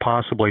talk about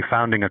possibly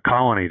founding a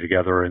colony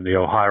together in the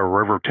Ohio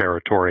River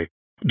Territory.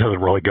 It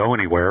doesn't really go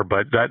anywhere,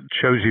 but that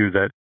shows you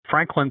that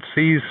Franklin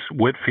sees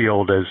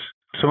Whitefield as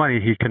somebody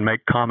he can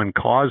make common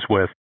cause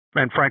with.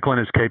 And Franklin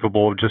is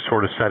capable of just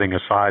sort of setting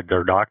aside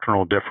their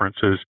doctrinal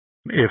differences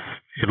if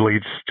it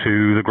leads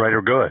to the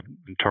greater good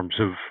in terms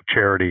of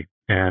charity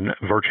and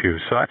virtue.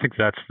 So I think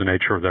that's the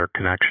nature of their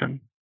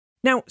connection.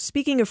 Now,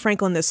 speaking of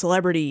Franklin the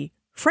celebrity,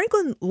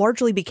 Franklin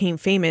largely became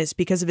famous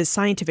because of his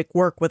scientific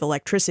work with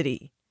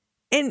electricity.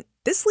 And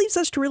this leaves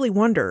us to really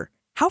wonder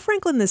how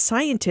Franklin the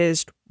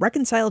scientist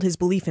reconciled his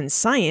belief in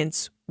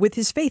science with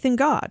his faith in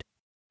God.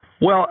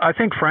 Well, I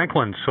think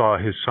Franklin saw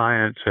his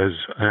science as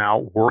an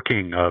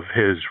outworking of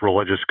his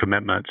religious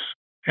commitments.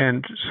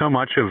 And so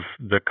much of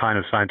the kind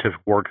of scientific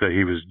work that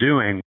he was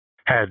doing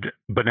had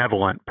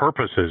benevolent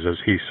purposes as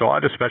he saw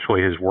it,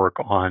 especially his work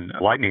on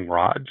lightning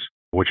rods,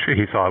 which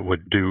he thought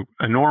would do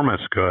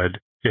enormous good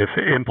if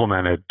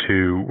implemented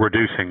to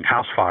reducing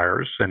house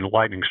fires and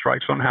lightning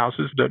strikes on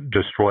houses that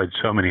destroyed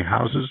so many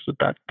houses at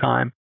that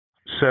time.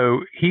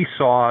 So he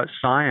saw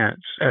science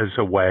as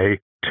a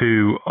way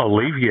to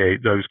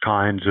alleviate those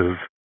kinds of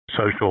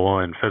social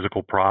and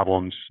physical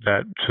problems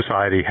that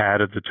society had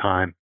at the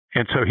time.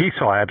 And so he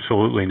saw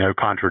absolutely no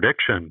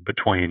contradiction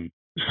between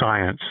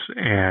science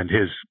and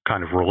his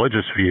kind of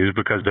religious views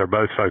because they're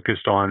both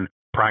focused on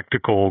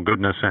practical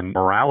goodness and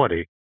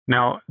morality.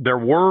 Now, there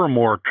were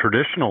more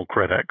traditional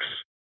critics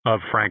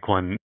of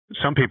Franklin.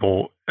 Some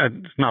people,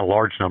 it's not a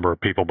large number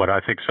of people, but I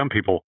think some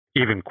people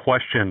even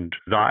questioned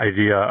the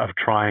idea of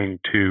trying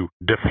to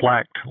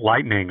deflect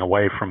lightning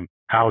away from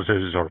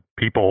houses or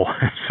people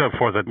and so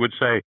forth, that would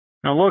say,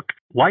 now look,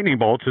 lightning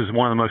bolts is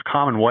one of the most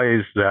common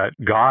ways that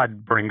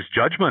God brings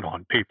judgment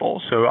on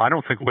people. So I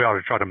don't think we ought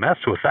to try to mess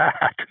with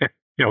that.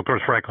 Of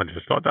course, Franklin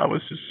just thought that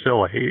was just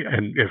silly.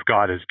 And if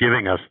God is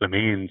giving us the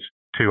means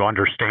to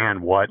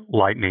understand what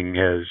lightning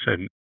is,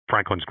 and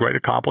Franklin's great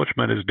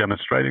accomplishment is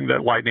demonstrating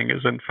that lightning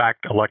is in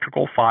fact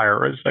electrical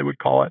fire, as they would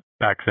call it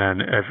back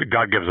then. If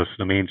God gives us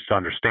the means to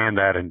understand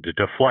that and to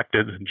deflect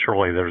it, then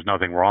surely there's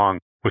nothing wrong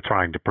with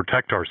trying to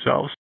protect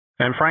ourselves.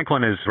 And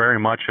Franklin is very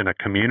much in a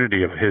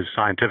community of his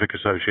scientific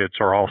associates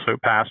are also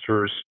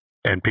pastors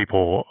and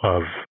people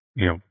of,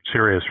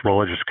 serious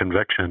religious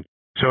conviction.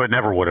 So it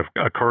never would have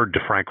occurred to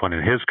Franklin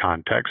in his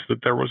context that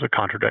there was a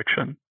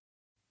contradiction.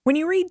 When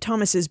you read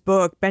Thomas's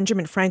book,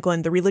 Benjamin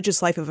Franklin, The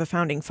Religious Life of a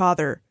Founding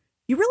Father,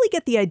 you really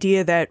get the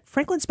idea that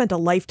Franklin spent a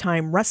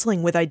lifetime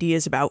wrestling with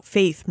ideas about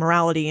faith,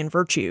 morality, and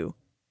virtue.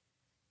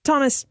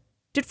 Thomas,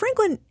 did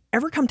Franklin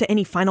ever come to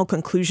any final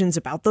conclusions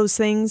about those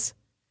things?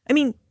 I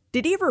mean,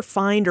 did he ever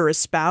find or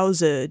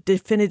espouse a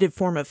definitive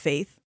form of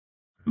faith?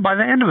 By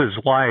the end of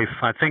his life,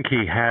 I think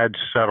he had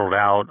settled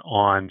out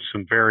on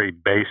some very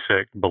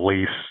basic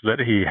beliefs that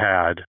he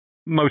had.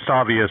 Most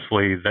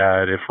obviously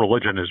that if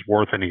religion is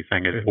worth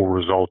anything, it will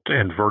result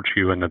in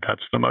virtue and that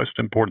that's the most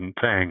important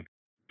thing.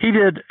 He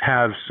did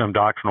have some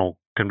doctrinal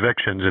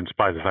convictions in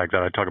spite of the fact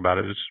that I talk about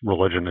it as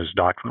religion as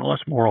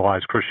doctrinalist,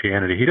 moralized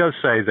Christianity. He does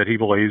say that he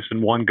believes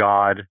in one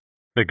God,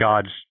 that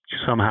God's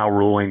somehow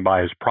ruling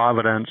by his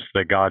providence,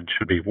 that God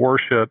should be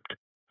worshipped,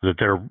 that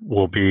there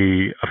will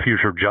be a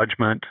future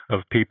judgment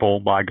of people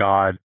by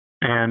God,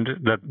 and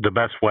that the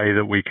best way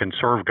that we can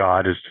serve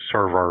God is to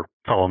serve our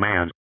fellow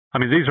man. I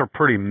mean, these are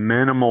pretty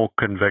minimal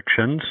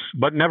convictions,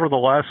 but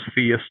nevertheless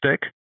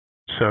theistic.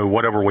 So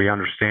whatever we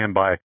understand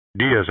by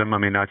deism,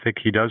 I think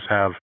he does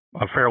have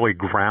a fairly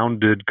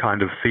grounded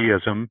kind of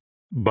theism,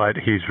 but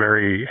he's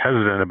very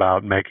hesitant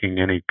about making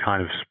any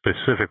kind of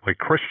specifically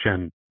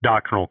Christian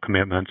doctrinal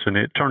commitments. And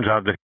it turns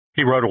out that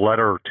he wrote a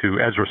letter to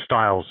Ezra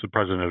Stiles, the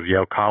president of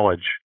Yale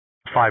College,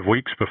 5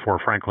 weeks before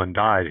Franklin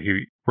died.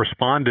 He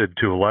responded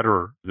to a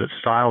letter that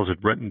Stiles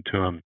had written to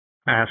him,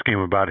 asking him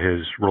about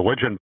his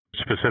religion,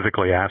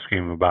 specifically asking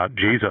him about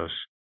Jesus.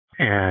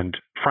 And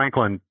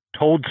Franklin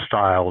told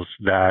Stiles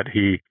that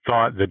he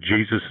thought that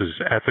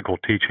Jesus's ethical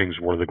teachings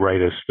were the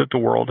greatest that the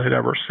world had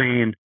ever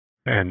seen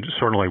and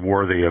certainly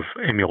worthy of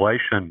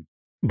emulation,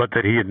 but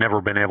that he had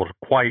never been able to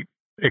quite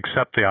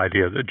accept the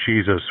idea that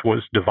Jesus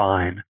was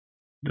divine,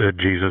 that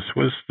Jesus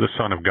was the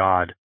Son of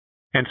God.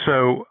 And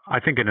so I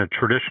think in a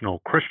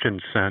traditional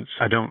Christian sense,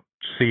 I don't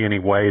see any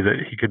way that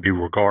he could be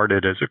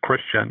regarded as a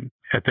Christian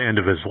at the end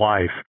of his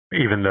life,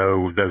 even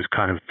though those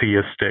kind of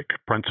theistic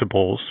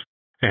principles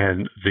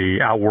and the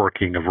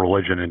outworking of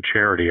religion and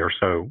charity are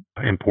so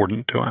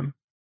important to him.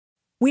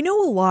 We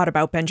know a lot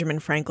about Benjamin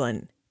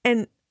Franklin,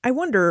 and I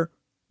wonder,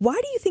 why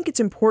do you think it's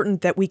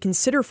important that we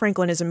consider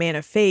Franklin as a man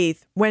of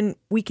faith when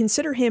we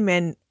consider him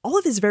and all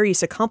of his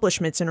various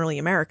accomplishments in early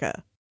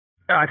America?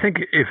 I think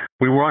if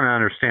we want to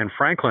understand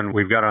Franklin,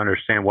 we've got to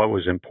understand what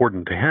was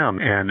important to him.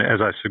 And as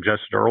I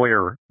suggested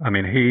earlier, I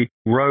mean, he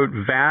wrote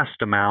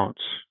vast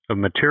amounts of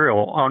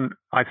material on,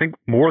 I think,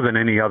 more than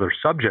any other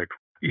subject.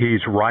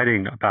 He's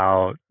writing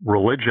about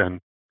religion,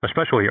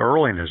 especially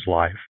early in his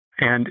life.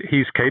 And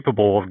he's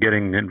capable of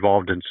getting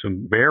involved in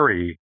some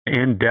very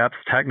in-depth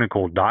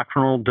technical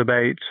doctrinal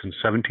debates in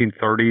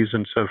 1730s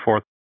and so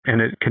forth.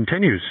 And it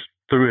continues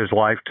through his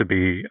life to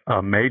be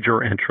a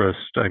major interest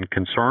and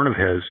concern of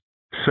his.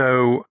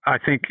 So I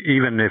think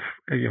even if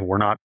we're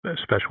not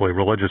especially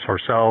religious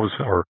ourselves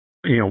or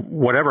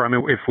whatever, I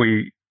mean, if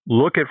we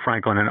look at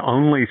Franklin and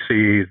only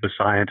see the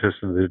scientist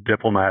and the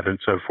diplomat and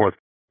so forth,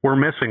 we're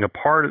missing a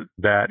part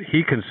that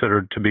he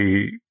considered to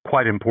be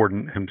quite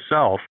important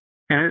himself.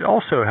 And it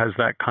also has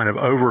that kind of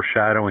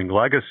overshadowing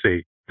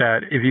legacy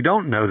that if you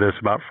don't know this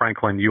about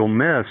Franklin, you'll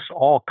miss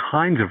all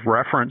kinds of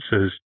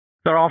references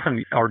that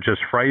often are just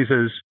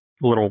phrases,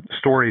 little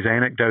stories,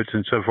 anecdotes,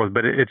 and so forth.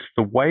 But it's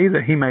the way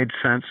that he made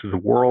sense of the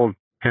world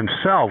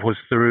himself was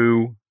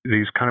through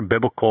these kind of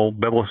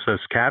biblicist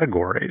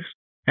categories.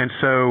 And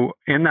so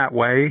in that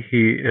way,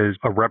 he is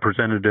a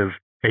representative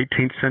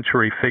 18th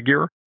century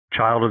figure,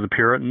 child of the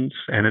Puritans,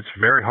 and it's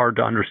very hard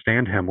to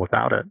understand him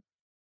without it.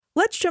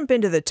 Let's jump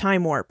into the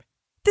time warp.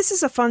 This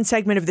is a fun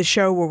segment of the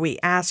show where we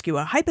ask you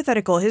a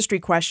hypothetical history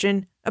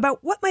question about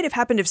what might have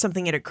happened if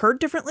something had occurred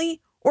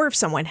differently or if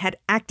someone had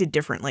acted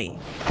differently.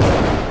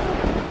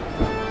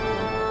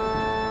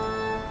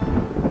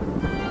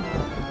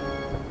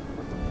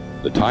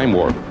 The time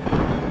warp.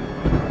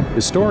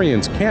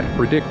 Historians can't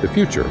predict the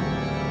future,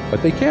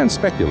 but they can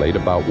speculate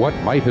about what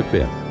might have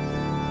been.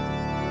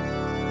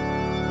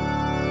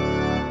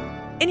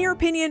 In your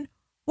opinion,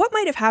 what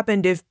might have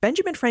happened if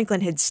Benjamin Franklin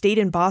had stayed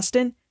in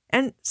Boston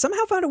and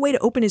somehow found a way to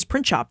open his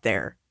print shop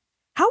there?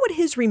 How would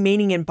his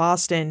remaining in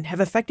Boston have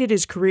affected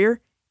his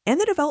career and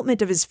the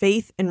development of his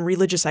faith and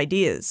religious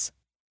ideas?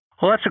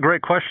 Well, that's a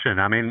great question.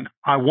 I mean,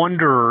 I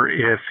wonder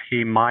if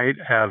he might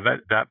have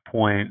at that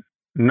point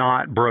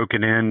not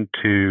broken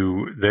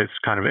into this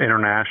kind of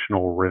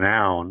international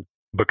renown,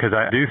 because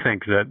I do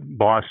think that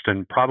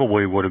Boston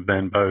probably would have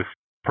been both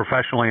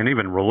professionally and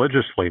even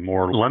religiously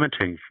more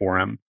limiting for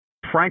him.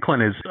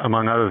 Franklin is,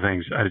 among other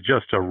things,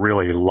 just a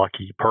really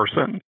lucky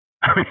person.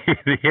 I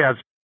mean, he has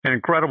an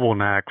incredible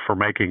knack for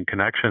making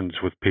connections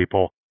with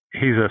people.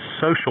 He's a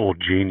social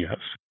genius.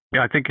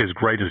 I think his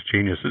greatest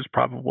genius is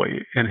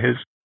probably in his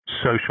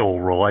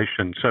social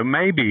relations. So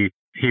maybe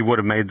he would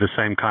have made the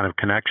same kind of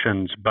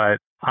connections, but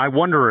I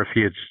wonder if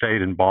he had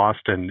stayed in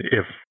Boston,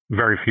 if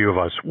very few of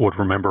us would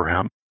remember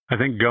him. I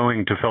think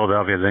going to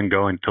Philadelphia, then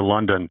going to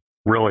London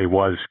really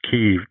was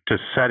key to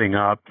setting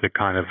up the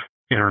kind of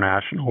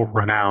international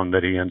renown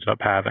that he ends up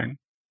having.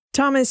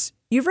 Thomas,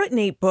 you've written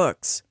 8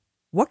 books.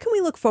 What can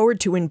we look forward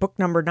to in book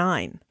number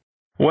 9?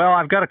 Well,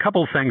 I've got a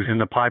couple of things in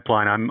the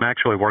pipeline. I'm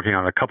actually working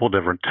on a couple of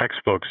different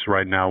textbooks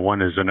right now.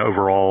 One is an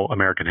overall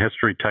American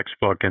history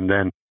textbook, and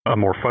then a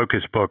more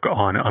focused book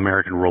on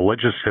American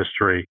religious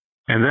history.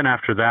 And then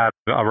after that,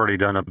 I've already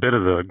done a bit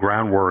of the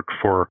groundwork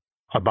for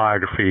a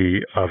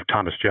biography of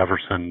Thomas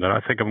Jefferson that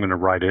I think I'm going to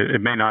write.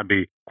 It may not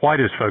be quite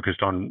as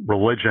focused on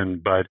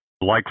religion, but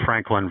like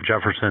Franklin,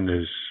 Jefferson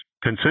is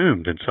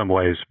consumed in some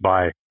ways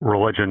by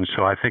religion,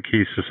 so I think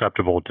he's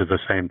susceptible to the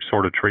same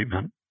sort of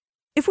treatment.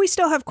 If we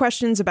still have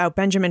questions about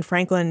Benjamin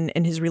Franklin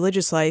and his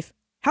religious life,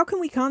 how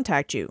can we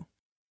contact you?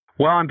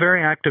 Well, I'm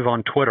very active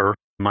on Twitter.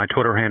 My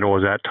Twitter handle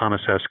is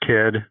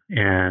 @ThomasSKid,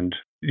 and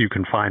you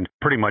can find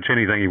pretty much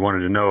anything you wanted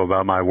to know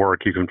about my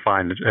work. You can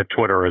find at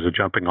Twitter as a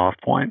jumping off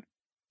point.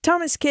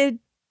 Thomas Kidd,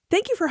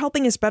 thank you for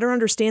helping us better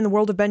understand the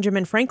world of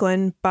Benjamin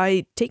Franklin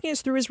by taking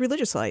us through his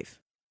religious life.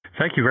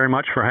 Thank you very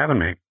much for having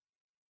me.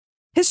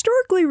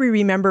 Historically, we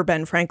remember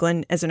Ben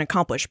Franklin as an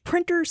accomplished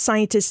printer,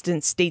 scientist,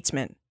 and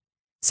statesman.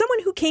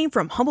 Someone who came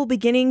from humble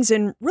beginnings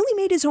and really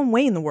made his own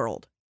way in the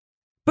world.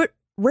 But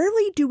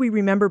rarely do we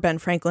remember Ben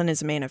Franklin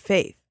as a man of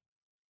faith.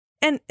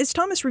 And as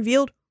Thomas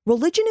revealed,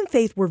 religion and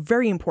faith were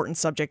very important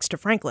subjects to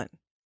Franklin.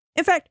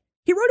 In fact,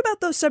 he wrote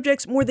about those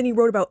subjects more than he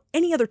wrote about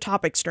any other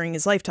topics during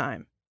his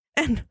lifetime.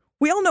 And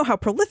we all know how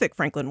prolific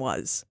Franklin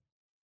was.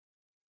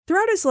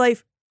 Throughout his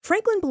life,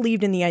 Franklin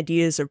believed in the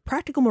ideas of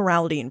practical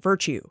morality and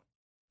virtue.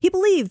 He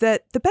believed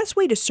that the best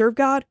way to serve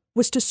God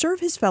was to serve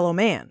his fellow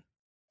man.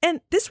 And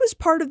this was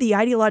part of the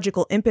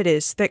ideological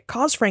impetus that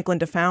caused Franklin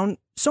to found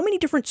so many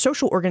different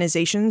social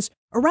organizations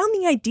around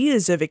the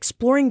ideas of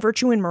exploring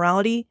virtue and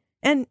morality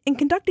and in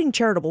conducting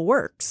charitable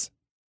works.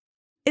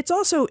 It's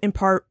also, in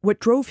part, what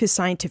drove his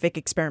scientific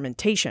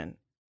experimentation.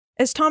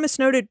 As Thomas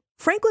noted,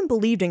 Franklin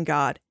believed in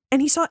God,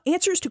 and he sought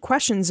answers to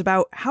questions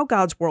about how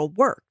God's world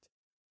worked.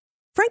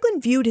 Franklin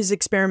viewed his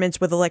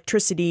experiments with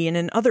electricity and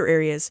in other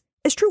areas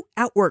as true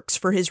outworks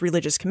for his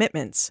religious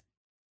commitments.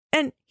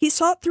 And he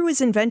sought through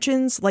his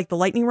inventions, like the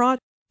lightning rod,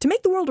 to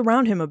make the world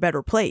around him a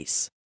better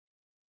place.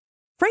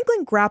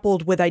 Franklin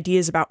grappled with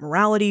ideas about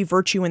morality,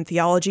 virtue, and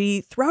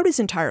theology throughout his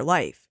entire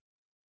life.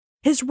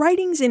 His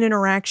writings and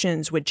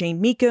interactions with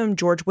Jane Meacham,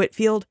 George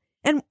Whitefield,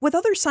 and with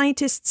other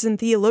scientists and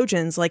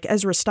theologians like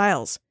Ezra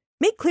Stiles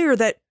make clear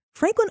that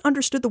Franklin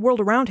understood the world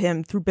around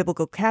him through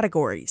biblical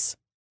categories.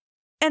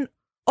 And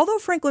although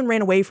Franklin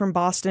ran away from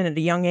Boston at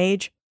a young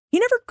age, he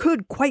never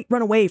could quite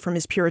run away from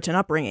his Puritan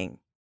upbringing.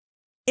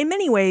 In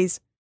many ways,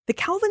 the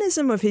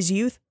Calvinism of his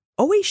youth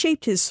always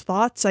shaped his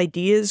thoughts,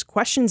 ideas,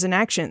 questions, and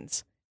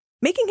actions,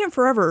 making him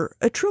forever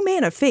a true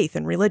man of faith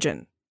and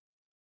religion.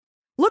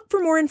 Look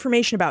for more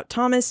information about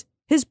Thomas,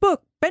 his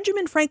book,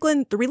 Benjamin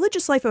Franklin, The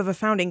Religious Life of a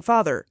Founding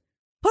Father,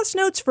 plus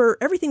notes for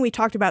everything we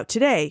talked about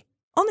today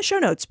on the show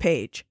notes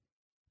page,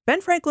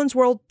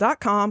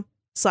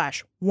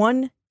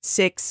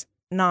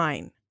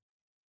 benfranklinsworld.com/169.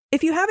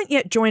 If you haven't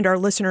yet joined our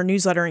listener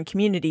newsletter and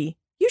community,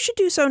 you should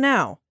do so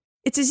now.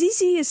 It's as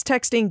easy as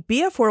texting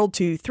BF World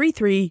to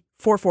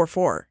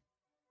 33444.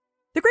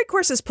 The Great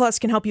Courses Plus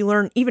can help you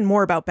learn even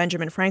more about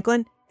Benjamin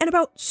Franklin and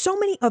about so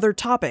many other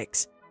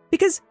topics,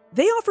 because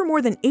they offer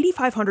more than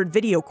 8,500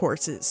 video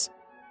courses.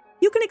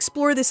 You can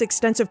explore this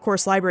extensive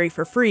course library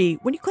for free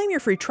when you claim your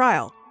free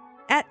trial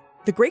at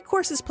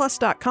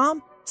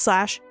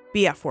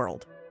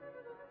thegreatcoursesplus.com/BFWorld.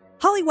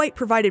 Holly White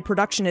provided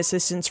production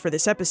assistance for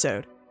this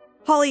episode.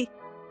 Holly,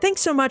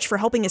 thanks so much for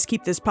helping us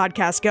keep this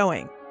podcast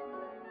going.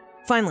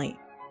 Finally,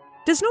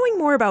 does knowing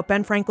more about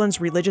Ben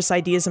Franklin's religious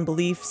ideas and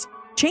beliefs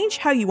change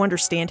how you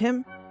understand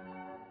him?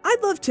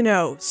 I'd love to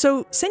know,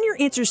 so send your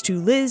answers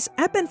to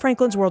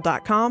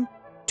liz@benfranklinsworld.com,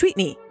 tweet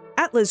me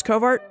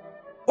 @LizCovart,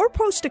 or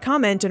post a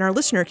comment in our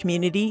listener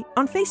community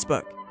on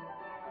Facebook.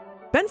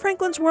 Ben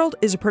Franklin's World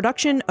is a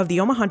production of the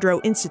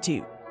Omohundro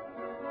Institute.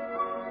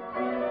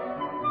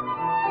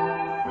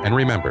 And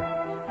remember,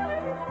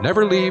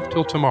 never leave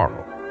till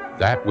tomorrow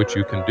that which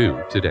you can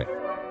do today.